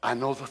 I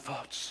know the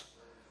thoughts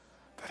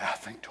that I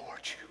think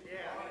towards you.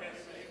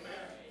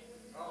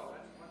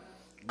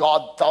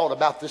 God thought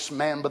about this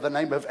man by the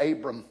name of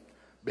Abram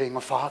being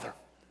a father.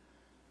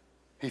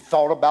 He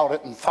thought about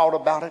it and thought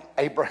about it.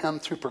 Abraham,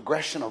 through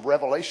progression of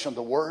revelation of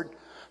the word,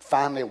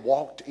 finally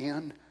walked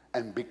in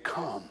and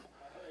become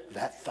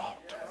that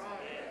thought.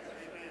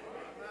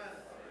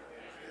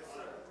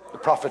 The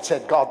prophet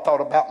said, God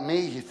thought about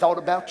me, he thought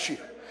about you.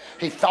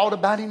 He thought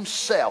about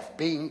himself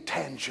being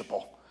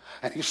tangible.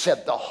 And he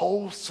said the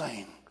whole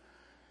thing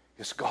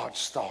is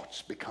God's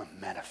thoughts become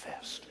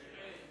manifest.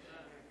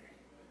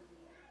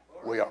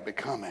 We are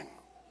becoming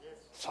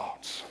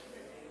thoughts.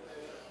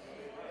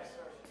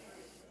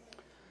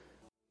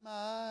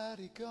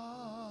 Mighty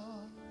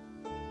God,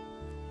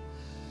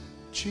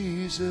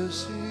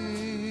 Jesus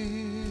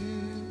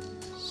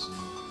is.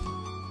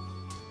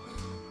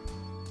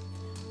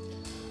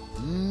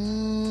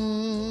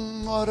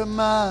 What a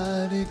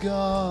mighty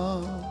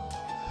God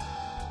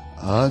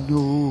I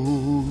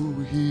know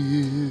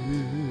He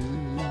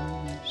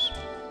is.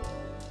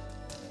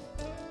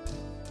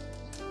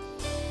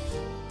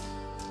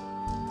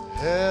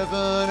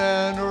 Heaven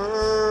and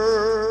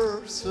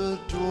earth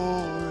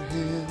adore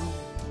Him.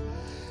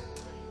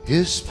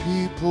 His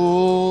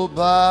people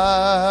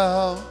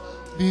bow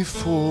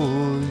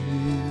before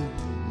Him.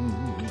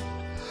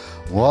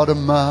 What a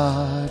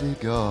mighty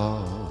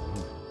God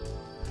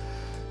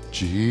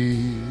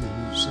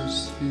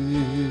Jesus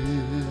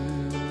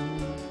is.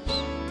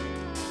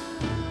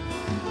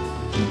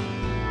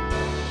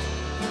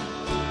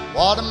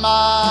 What a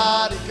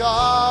mighty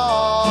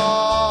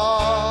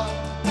God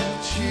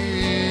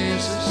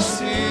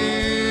Jesus is.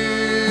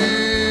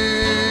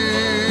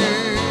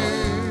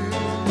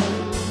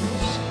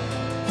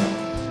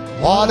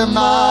 What a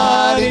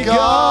mighty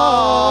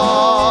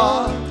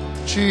God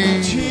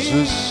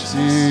Jesus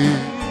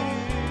is.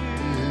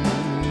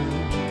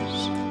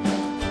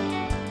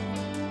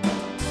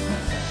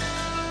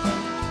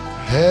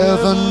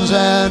 Heavens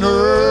and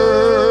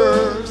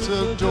earth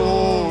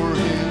adore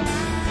Him.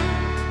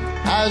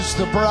 As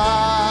the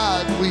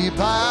bride we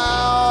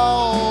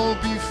bow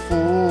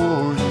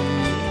before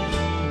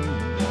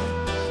Him.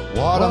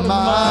 What a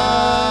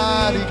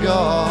mighty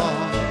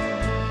God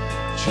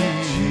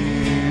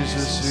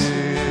Jesus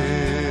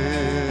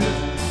is.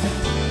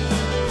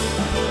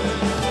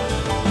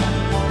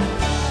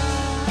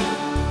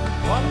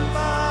 What a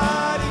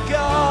mighty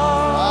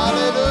God.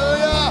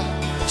 Hallelujah.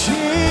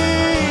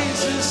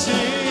 Jesus is.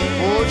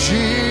 Oh,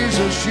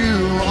 Jesus, you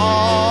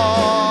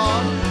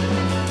are.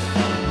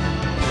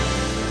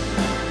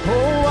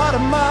 Oh, what a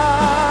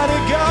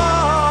mighty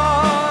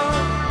God,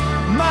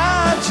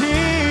 my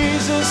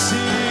Jesus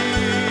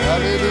is.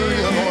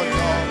 Hallelujah, Lord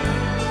God.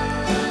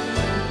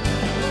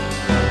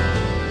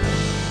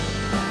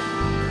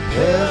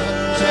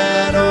 Heavens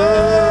and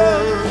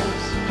earth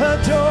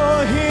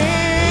Adore Him. we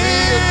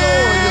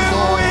adore You,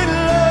 Lord. We We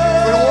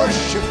love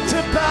worship You. to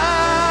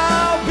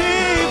bow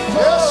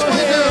before Yes, we do,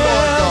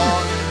 Lord Him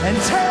God. and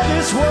tell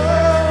this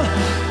world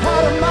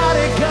what a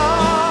mighty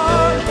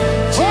God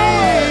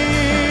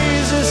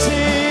Jesus is.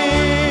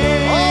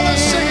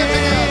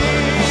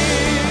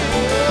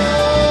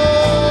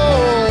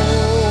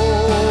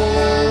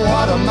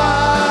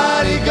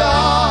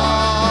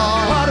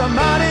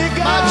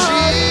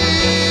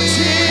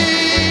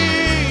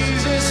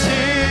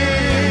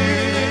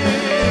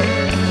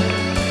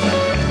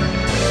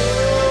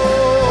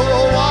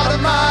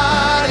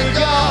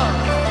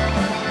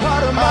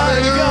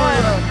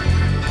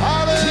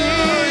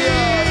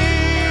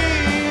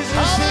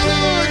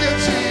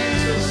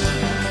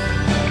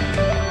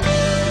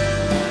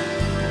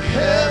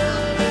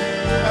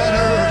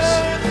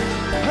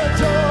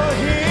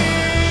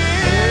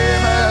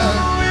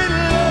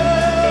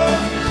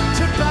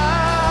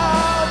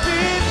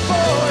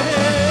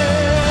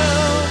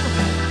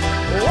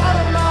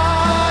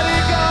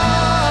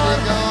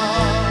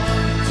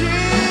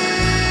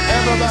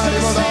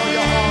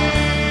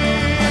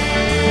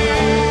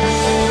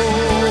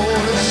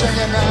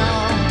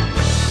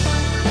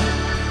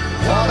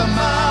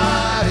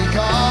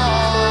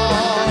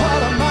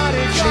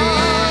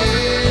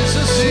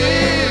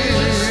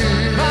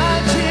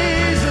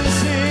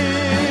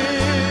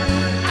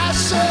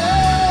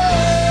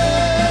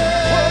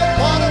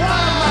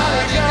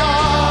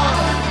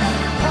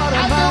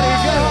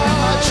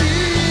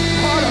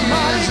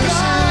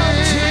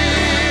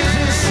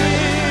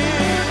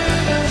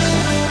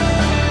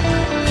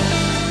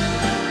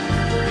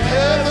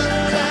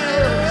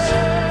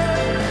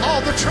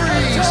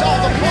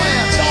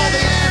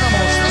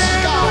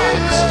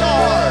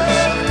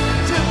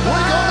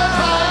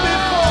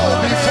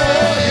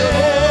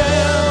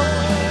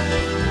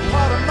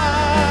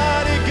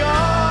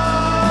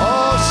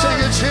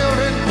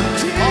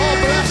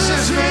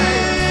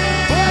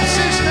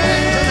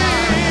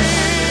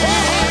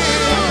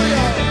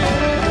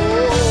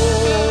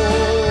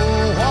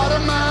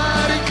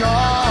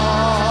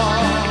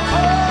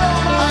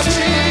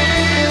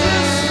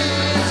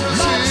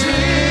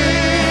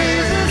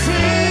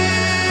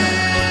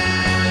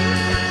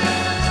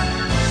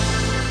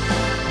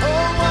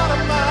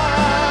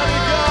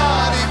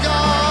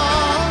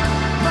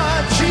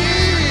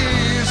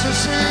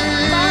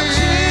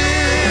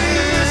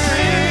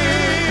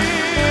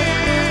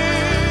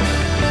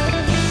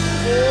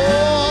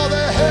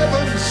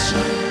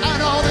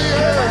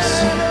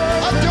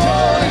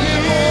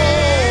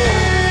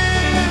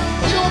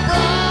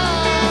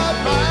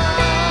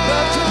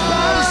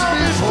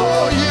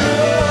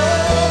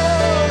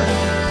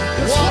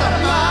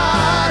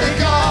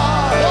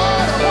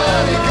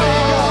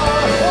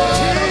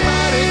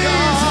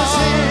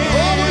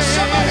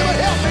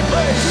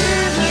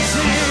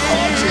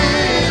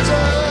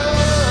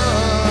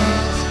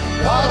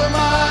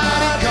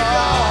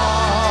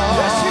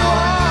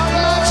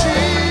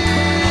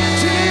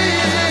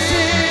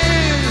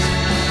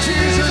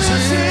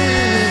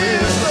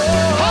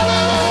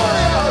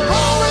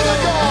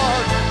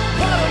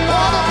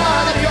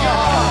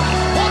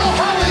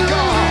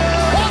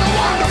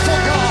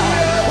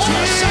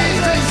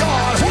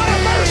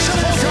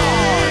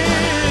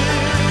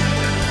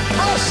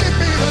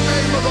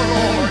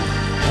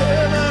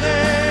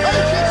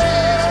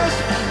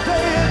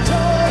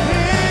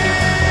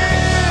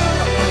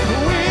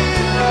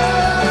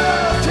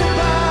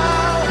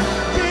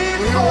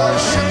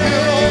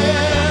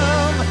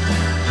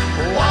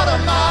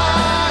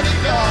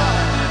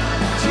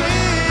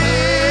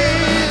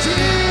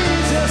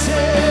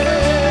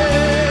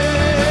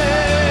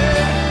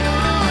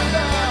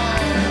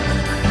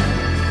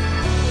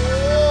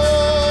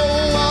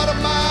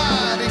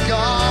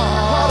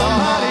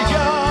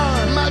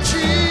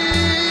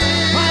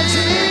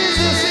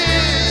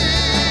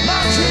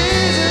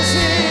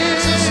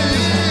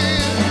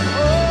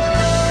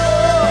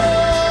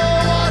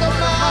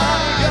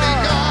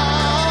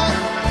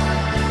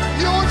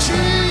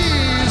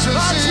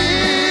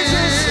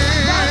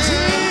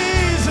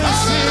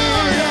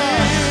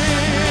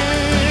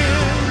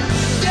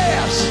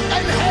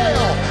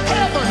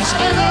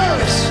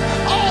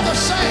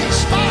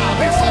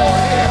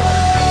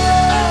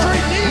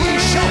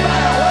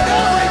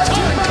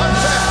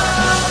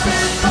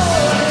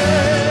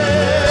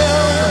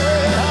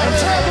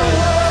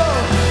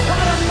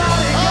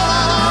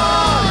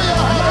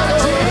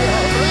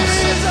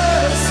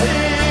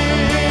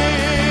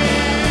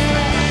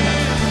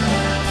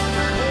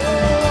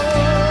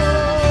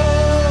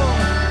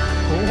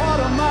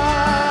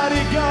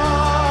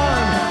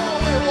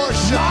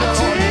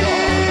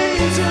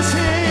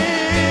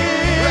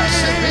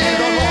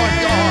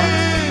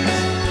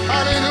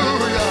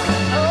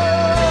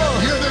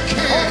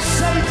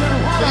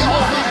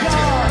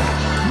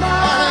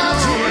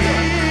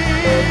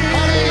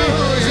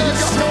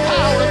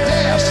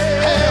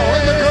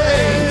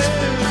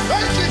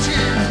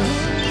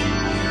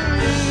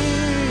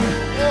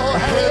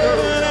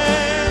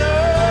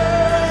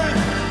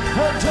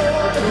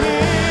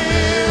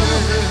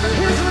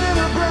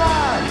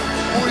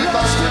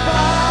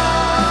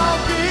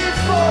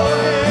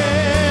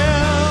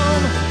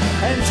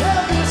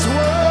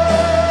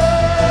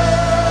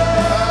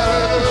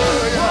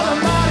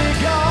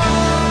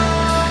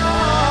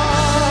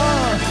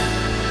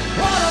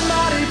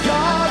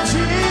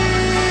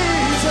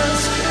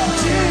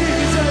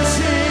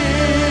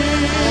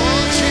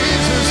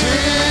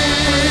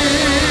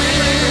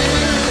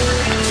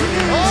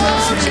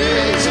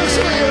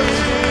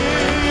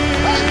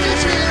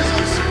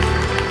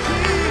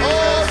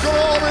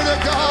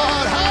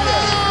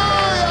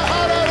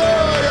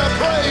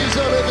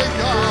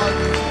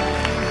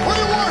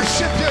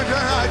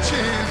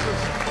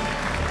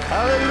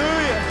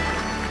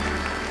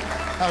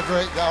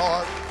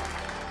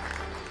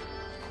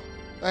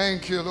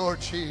 Thank you,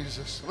 Lord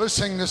Jesus. Let's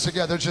sing this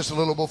together just a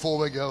little before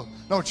we go.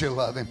 Don't you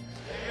love him?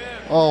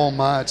 Oh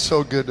my, it's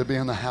so good to be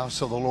in the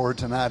house of the Lord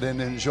tonight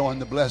and enjoying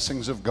the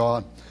blessings of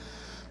God.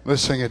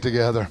 Let's sing it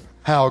together.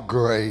 How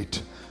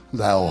great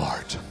thou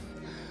art.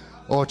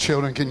 Oh,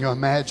 children, can you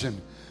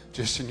imagine,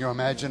 just in your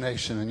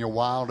imagination and your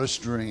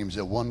wildest dreams,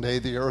 that one day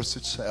the earth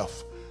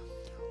itself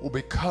will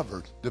be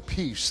covered. The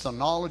peace, the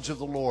knowledge of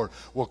the Lord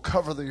will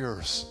cover the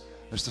earth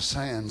as the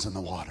sands and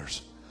the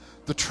waters.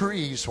 The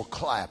trees will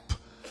clap.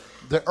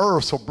 The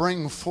earth will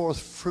bring forth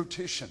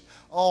fruition.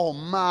 Oh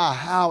my,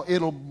 how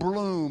it'll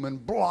bloom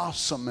and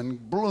blossom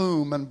and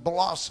bloom and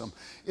blossom.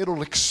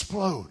 It'll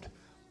explode.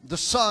 The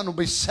sun will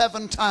be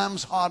 7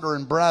 times hotter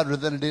and brighter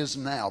than it is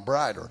now,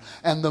 brighter.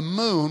 And the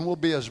moon will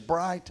be as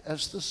bright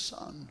as the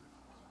sun.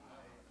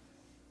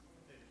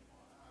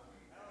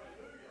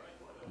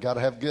 Got to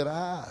have good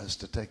eyes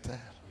to take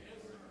that.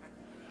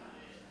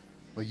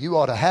 Well, you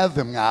ought to have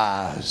them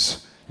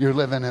eyes. You're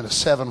living in a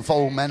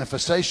 7-fold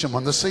manifestation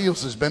when the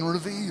seals has been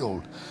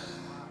revealed.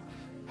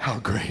 How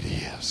great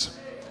he is.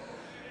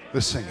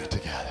 Let's sing it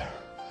together.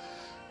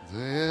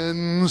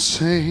 Then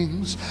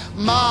sings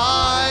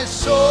my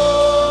soul,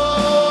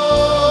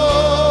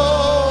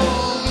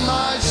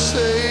 my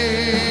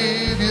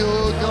Savior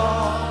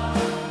God,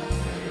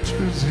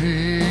 to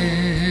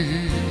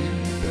thee.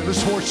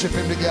 Let's worship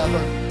him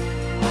together.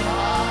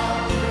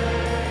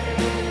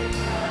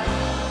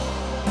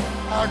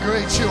 How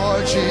great you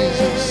are,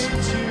 Jesus.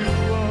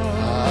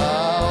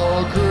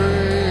 How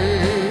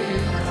great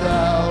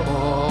thou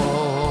art.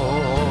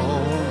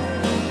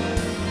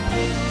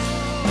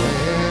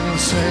 Then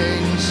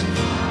sings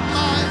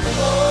my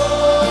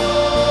soul,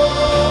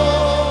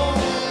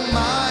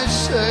 my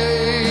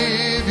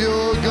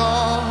Savior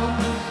God,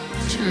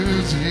 to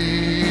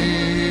thee.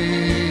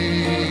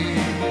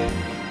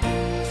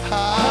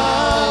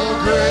 How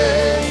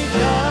great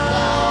thou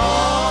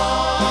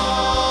art.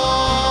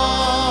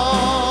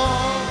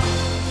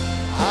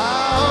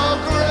 How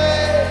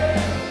great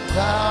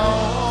thou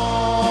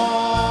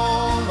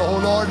art. Oh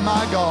Lord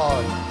my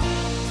God.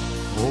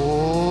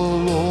 Oh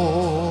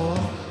Lord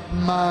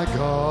my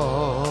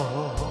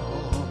God.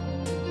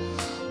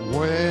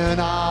 When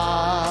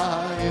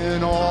I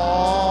in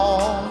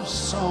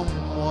awesome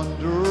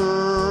wonder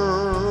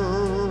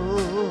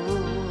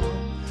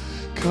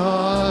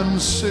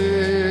consider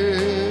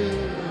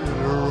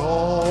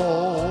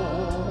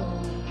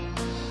all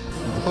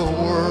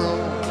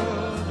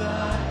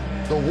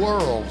the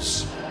worlds,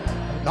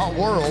 not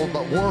world,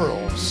 but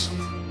worlds.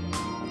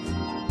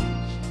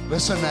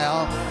 Listen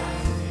now.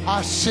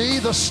 I see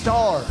the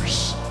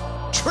stars,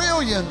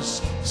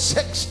 trillions,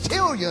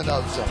 sextillion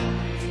of them.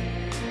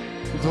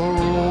 The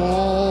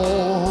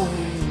rolling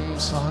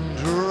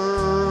thunders,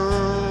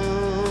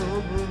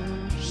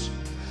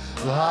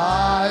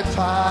 thy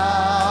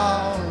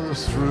power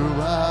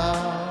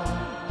throughout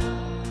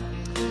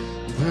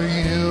the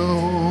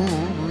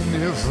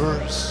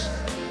universe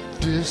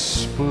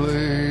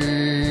display.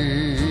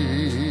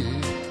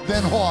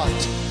 Then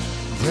what?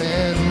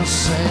 Then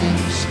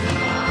sings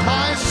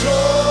my soul,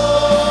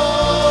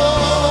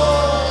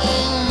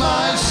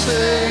 my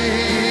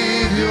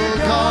Savior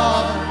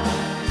God,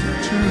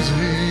 to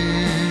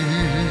thee.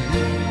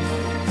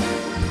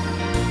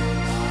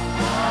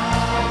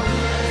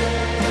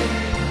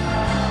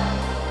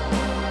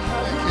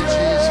 Thank you,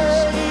 Jesus.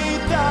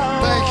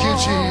 Thank you,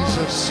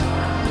 Jesus.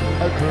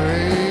 How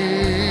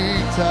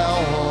great thou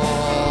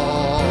art.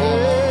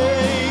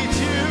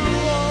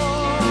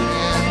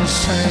 And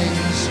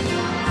sings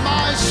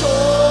my soul,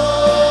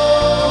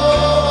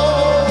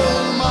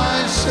 my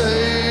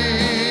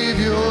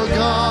Savior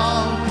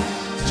God,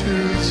 to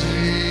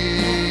thee.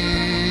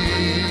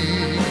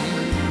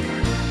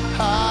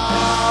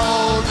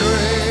 How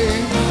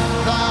great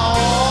thou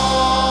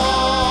art.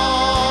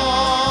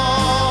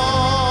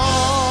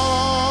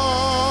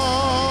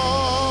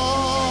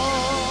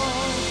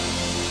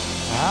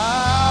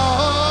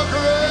 How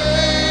great.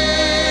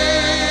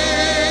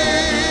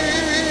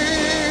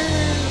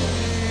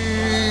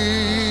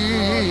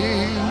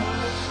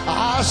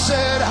 I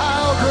said,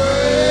 how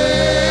great.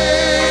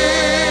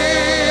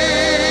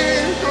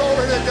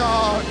 Glory to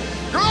God.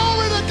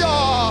 Glory to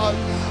God.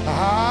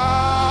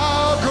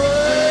 How great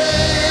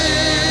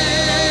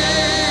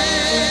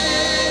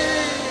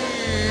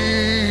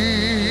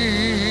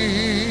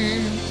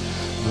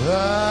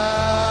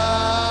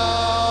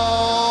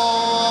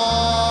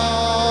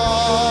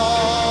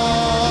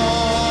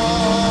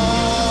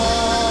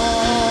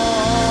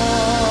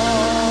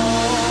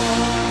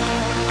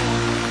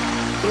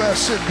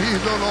Blessed be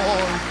the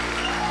Lord.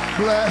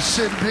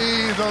 Blessed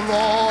be the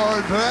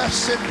Lord.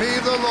 Blessed be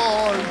the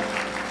Lord.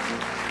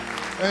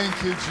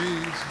 Thank you,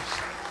 Jesus.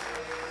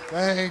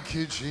 Thank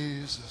you,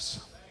 Jesus.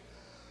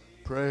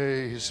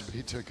 Praise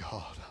be to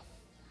God.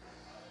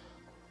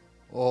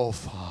 Oh,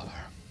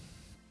 Father,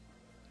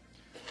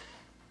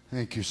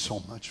 thank you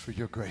so much for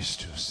your grace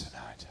to us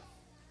tonight.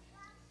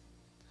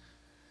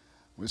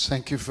 We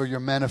thank you for your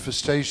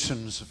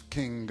manifestations of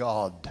King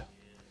God,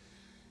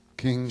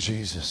 King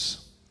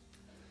Jesus,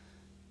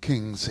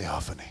 King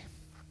Theophany.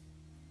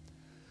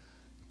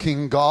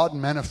 King God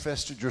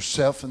manifested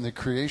yourself in the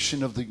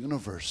creation of the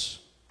universe.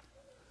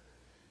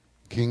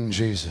 King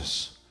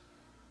Jesus,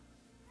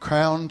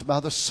 crowned by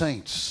the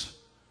saints,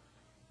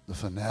 the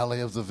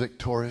finale of the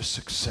victorious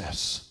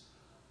success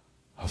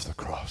of the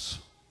cross.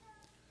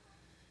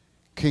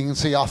 King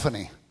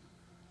Theophany,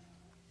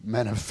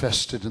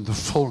 manifested in the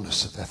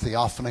fullness of that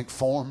theophanic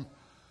form,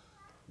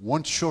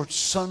 once your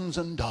sons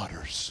and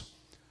daughters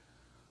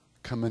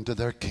come into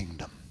their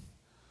kingdom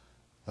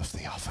of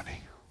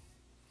theophany.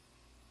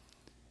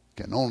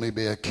 Can only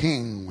be a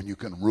king when you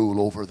can rule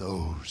over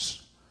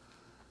those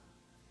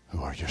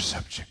who are your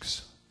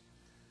subjects.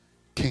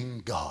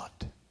 King God,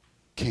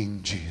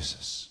 King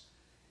Jesus,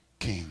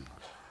 King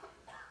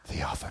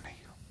Theophany.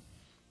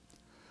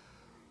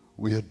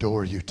 We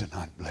adore you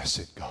tonight,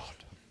 blessed God.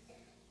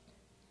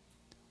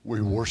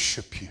 We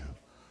worship you,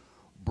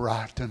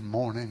 bright and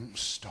morning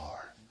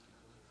star,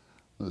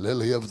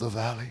 lily of the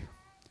valley,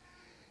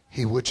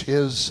 he which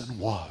is and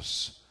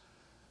was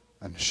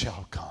and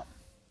shall come.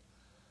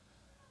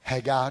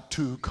 Haggai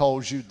 2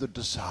 calls you the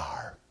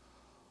desire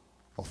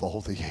of all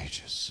the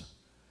ages.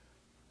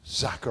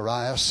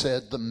 Zechariah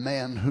said the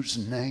man whose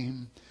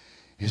name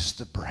is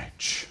the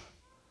branch.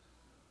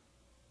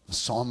 The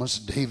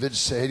psalmist David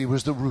said he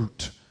was the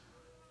root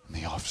and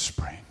the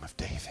offspring of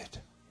David.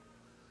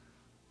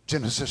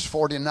 Genesis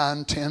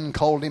 49:10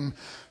 called him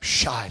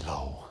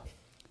Shiloh.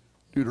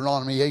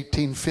 Deuteronomy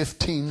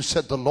 18:15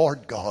 said the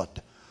Lord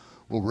God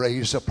will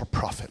raise up a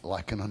prophet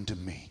like unto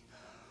me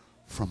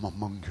from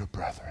among your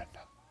brethren.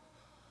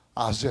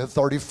 Isaiah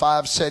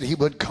 35 said he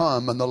would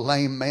come and the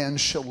lame man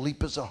shall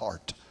leap as a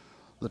hart.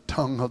 The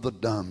tongue of the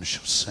dumb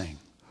shall sing.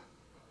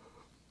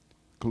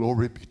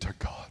 Glory be to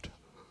God.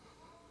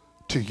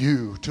 To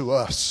you, to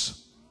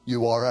us,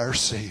 you are our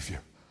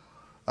Savior,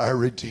 our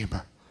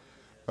Redeemer,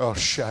 El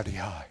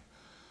Shaddai,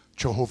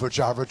 Jehovah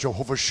Jireh,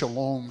 Jehovah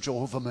Shalom,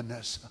 Jehovah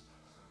Manasseh.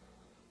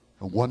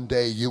 And one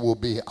day you will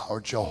be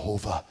our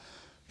Jehovah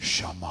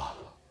Shammah.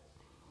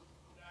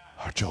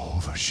 Our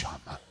Jehovah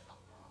Shammah.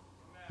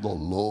 The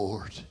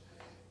Lord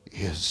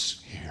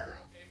is here.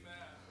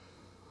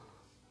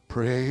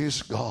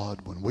 Praise God.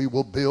 When we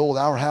will build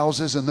our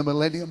houses in the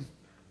millennium,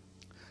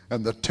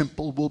 and the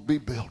temple will be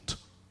built,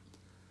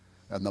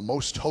 and the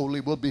most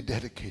holy will be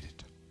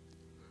dedicated.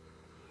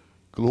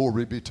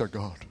 Glory be to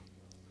God.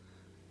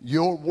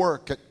 Your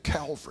work at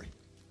Calvary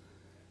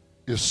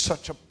is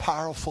such a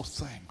powerful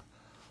thing.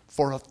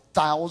 For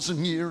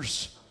 1,000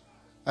 years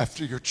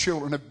after your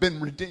children have been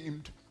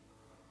redeemed,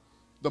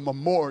 the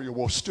memorial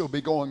will still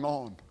be going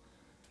on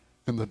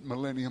in the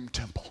Millennium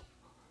Temple.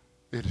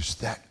 It is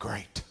that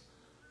great,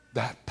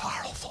 that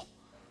powerful.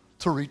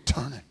 Through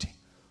eternity,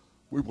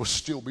 we will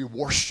still be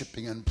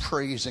worshiping and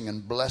praising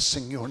and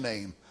blessing your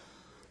name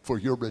for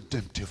your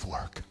redemptive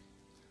work.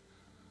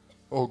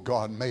 Oh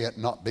God, may it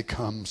not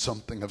become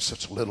something of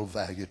such little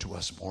value to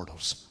us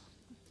mortals.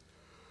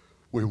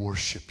 We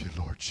worship you,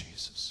 Lord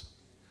Jesus.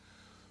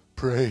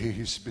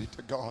 Praise be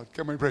to God.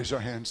 Can we raise our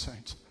hands,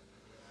 saints?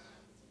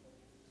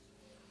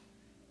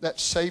 That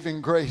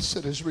saving grace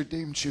that has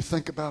redeemed you,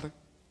 think about it.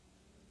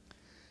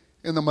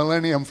 In the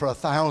millennium for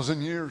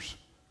 1,000 years,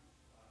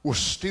 we'll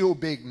still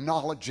be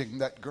acknowledging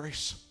that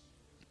grace.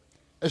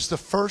 As the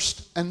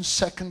first and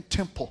second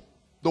temple,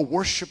 the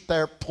worship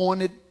there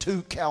pointed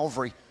to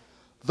Calvary.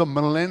 The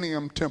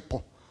Millennium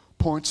Temple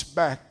points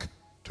back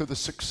to the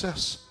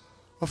success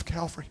of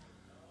Calvary.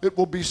 It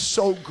will be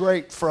so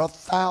great for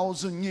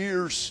 1,000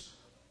 years.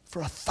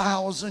 For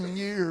 1,000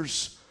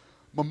 years,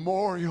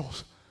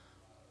 memorials,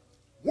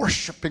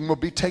 worshiping will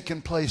be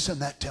taking place in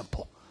that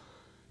temple.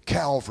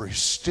 Calvary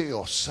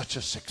still such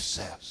a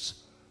success.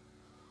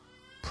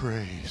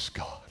 Praise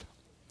God.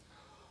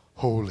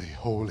 Holy,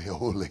 holy,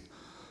 holy,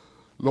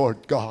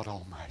 Lord God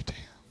Almighty.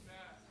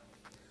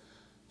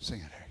 Sing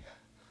it, Harry.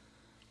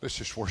 Let's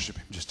just worship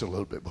him just a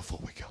little bit before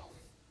we go.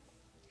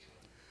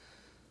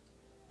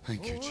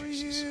 Thank you,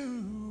 Jesus.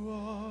 You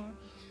are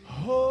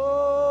holy.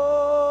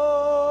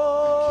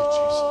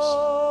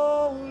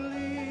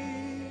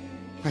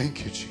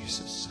 Thank you,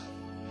 Jesus.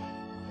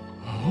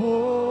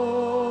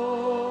 Holy.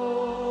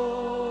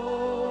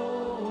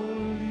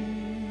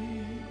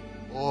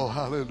 Oh,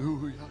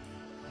 hallelujah.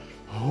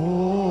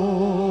 Holy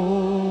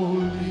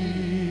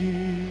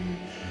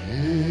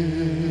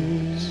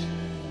Is.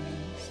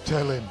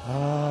 Tell him.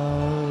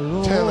 our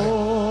Lord. Tell him.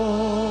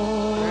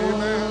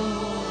 Amen.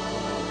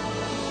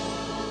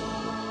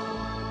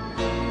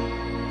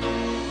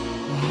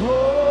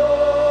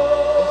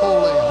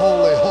 Holy,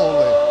 holy,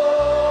 holy,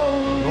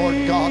 Lord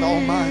God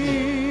Almighty,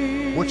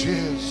 which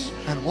is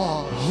and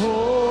was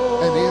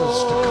and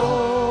is to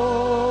come.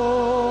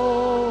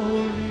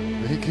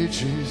 Thank you,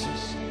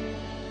 Jesus.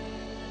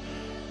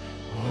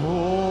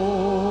 Holy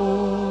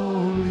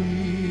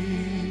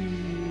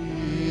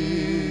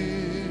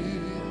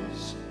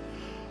Is.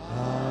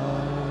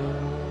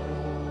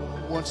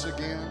 Once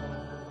again,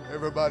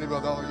 everybody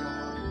with all your heart.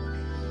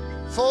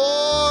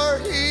 For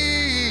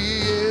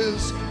he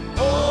is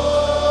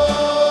holy,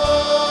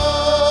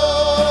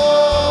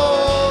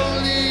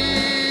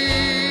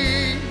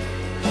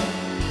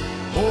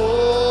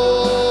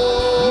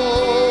 holy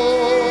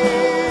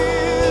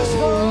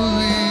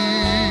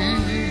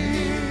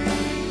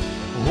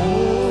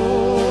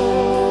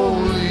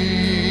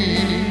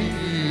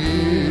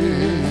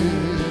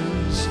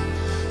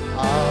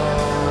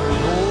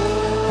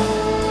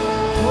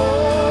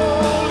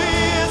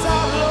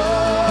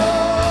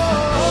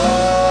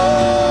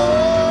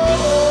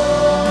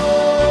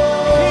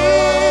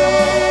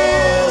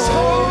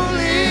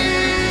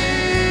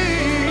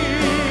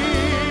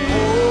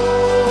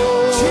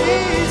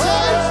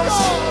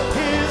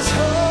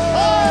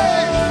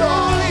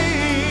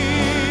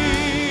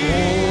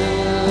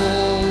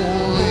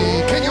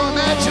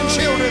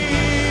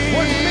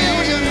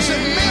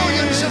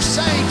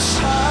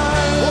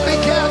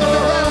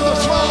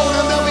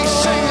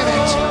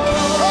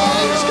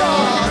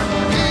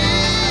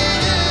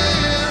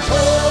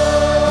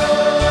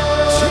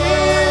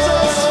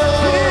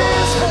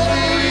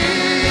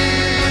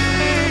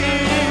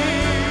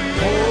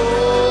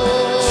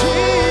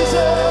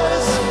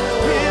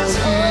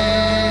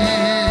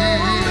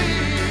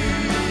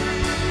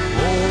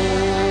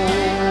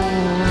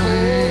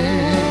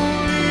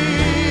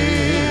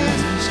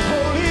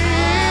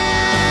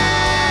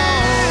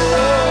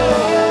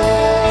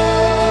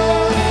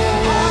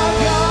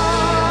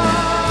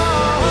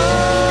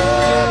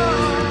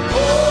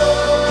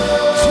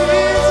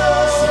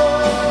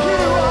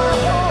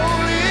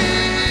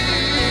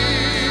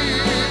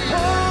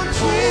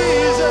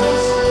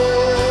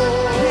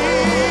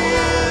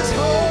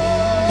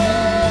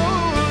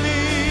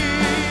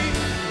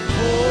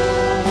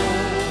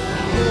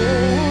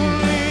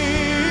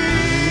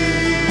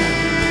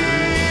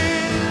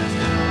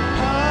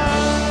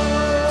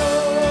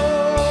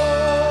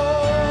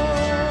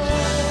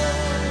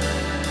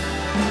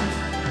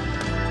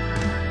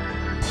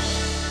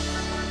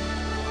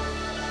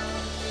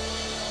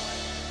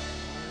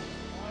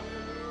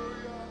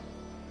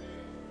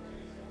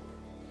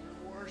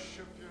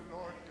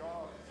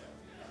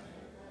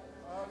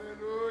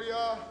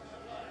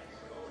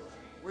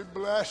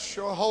Bless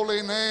your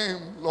holy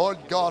name, Lord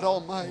God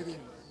Almighty.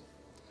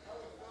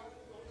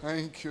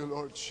 Thank you,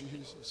 Lord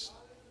Jesus.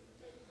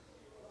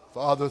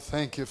 Father,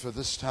 thank you for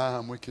this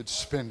time we could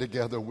spend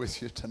together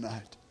with you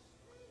tonight.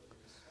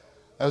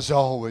 As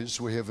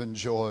always, we have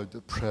enjoyed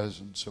the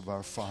presence of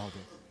our Father.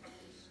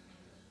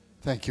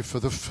 Thank you for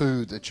the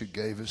food that you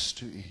gave us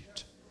to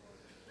eat,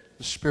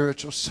 the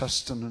spiritual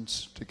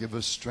sustenance to give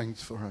us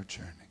strength for our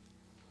journey,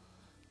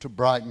 to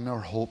brighten our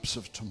hopes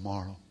of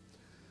tomorrow,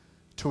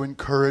 to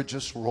encourage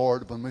us,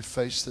 Lord, when we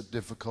face the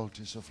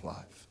difficulties of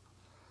life.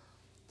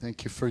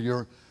 Thank you for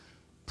your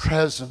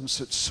presence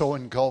that so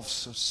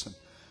engulfs us and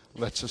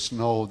lets us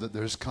know that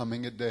there's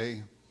coming a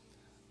day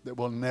that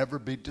will never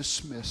be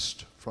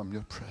dismissed from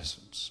your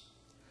presence.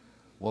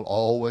 We'll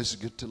always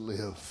get to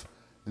live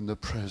in the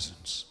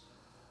presence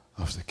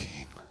of the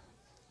King.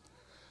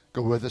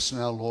 Go with us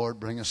now, Lord.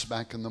 Bring us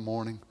back in the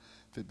morning,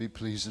 if it be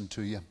pleasing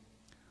to you.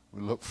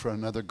 We look for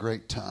another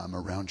great time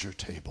around your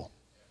table.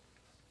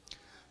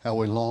 How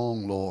we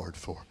long, Lord,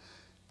 for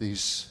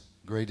these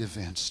great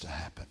events to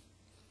happen.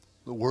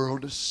 The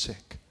world is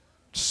sick,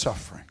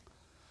 suffering.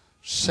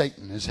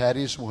 Satan has had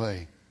his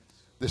way.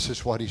 This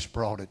is what he's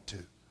brought it to.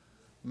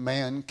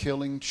 Man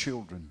killing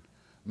children,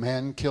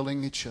 man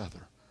killing each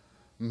other,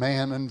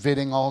 man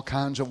inventing all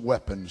kinds of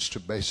weapons to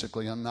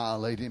basically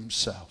annihilate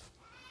himself.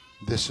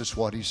 This is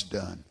what he's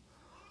done.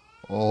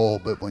 Oh,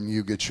 but when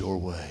you get your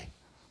way,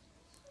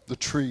 the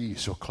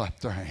trees will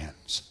clap their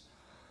hands.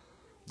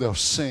 They'll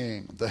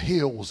sing, the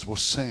hills will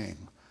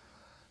sing,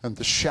 and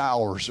the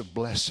showers of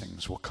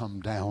blessings will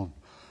come down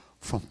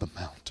from the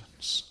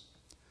mountains.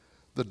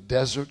 The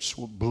deserts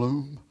will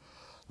bloom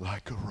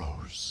like a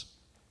rose.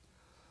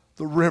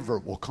 The river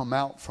will come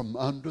out from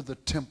under the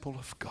temple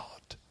of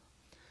God.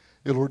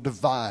 It will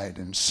divide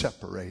and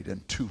separate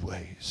in two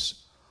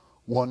ways.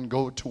 One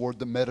go toward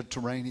the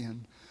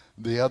Mediterranean,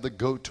 the other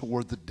go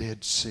toward the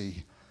Dead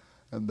Sea.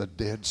 And the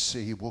Dead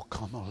Sea will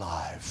come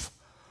alive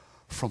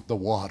from the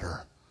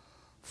water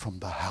from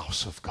the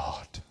house of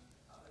God.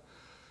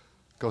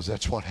 Because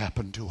that's what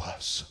happened to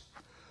us.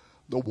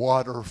 The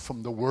water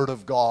from the Word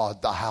of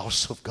God, the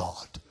house of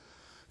God,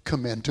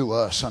 come into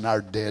us in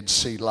our Dead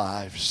Sea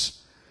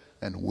lives,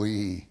 and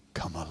we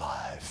come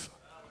alive.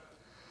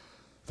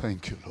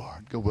 Thank you,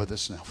 Lord. Go with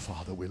us now,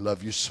 Father. We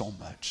love you so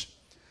much.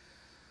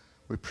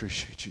 We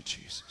appreciate you,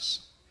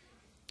 Jesus.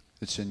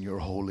 It's in your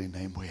holy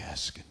name we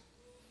ask it.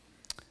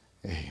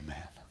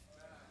 Amen.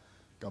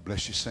 God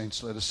bless you,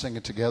 saints. Let us sing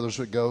it together as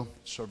we go.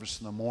 Service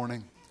in the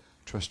morning.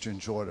 Trust you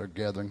enjoyed our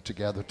gathering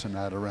together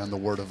tonight around the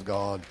Word of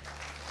God.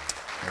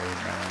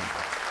 Amen.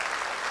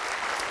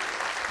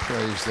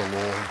 Praise the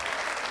Lord.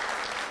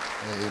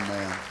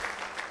 Amen.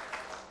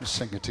 Let's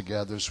sing it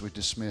together as we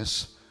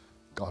dismiss.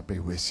 God be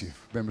with you.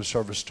 Remember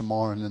service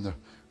tomorrow and then the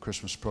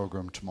Christmas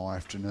program tomorrow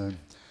afternoon.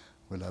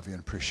 We love you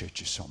and appreciate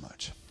you so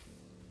much.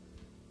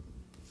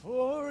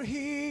 For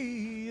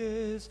he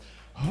is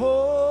holy,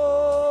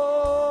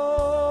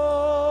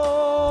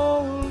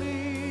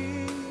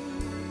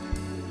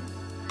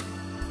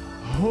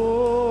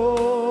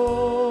 holy,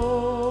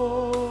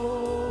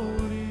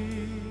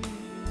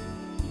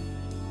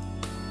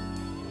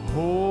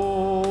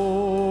 holy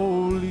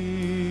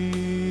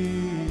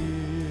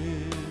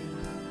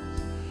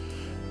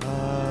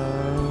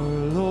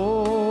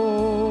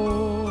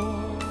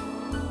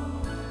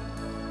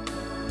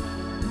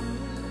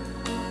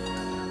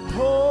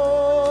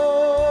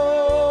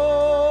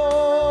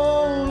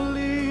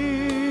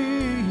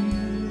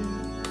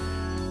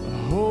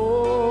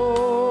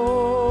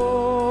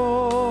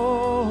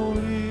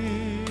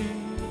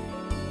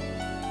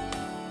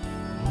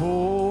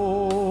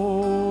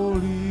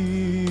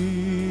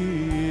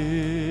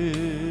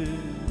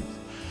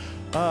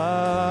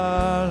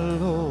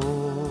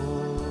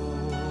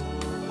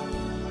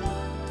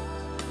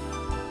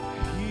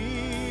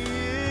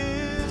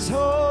is our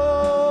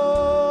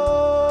Lord.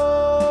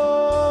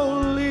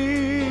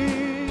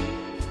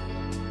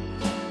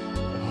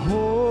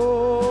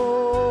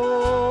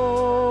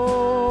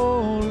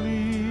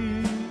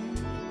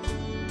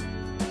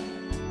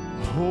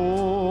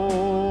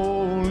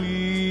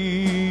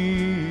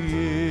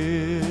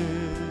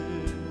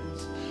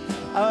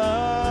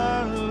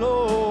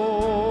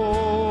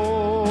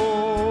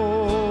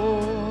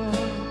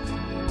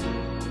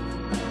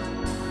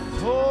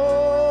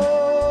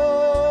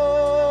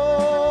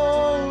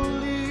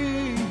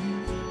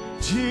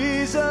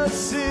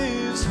 Jesus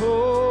is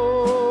holy.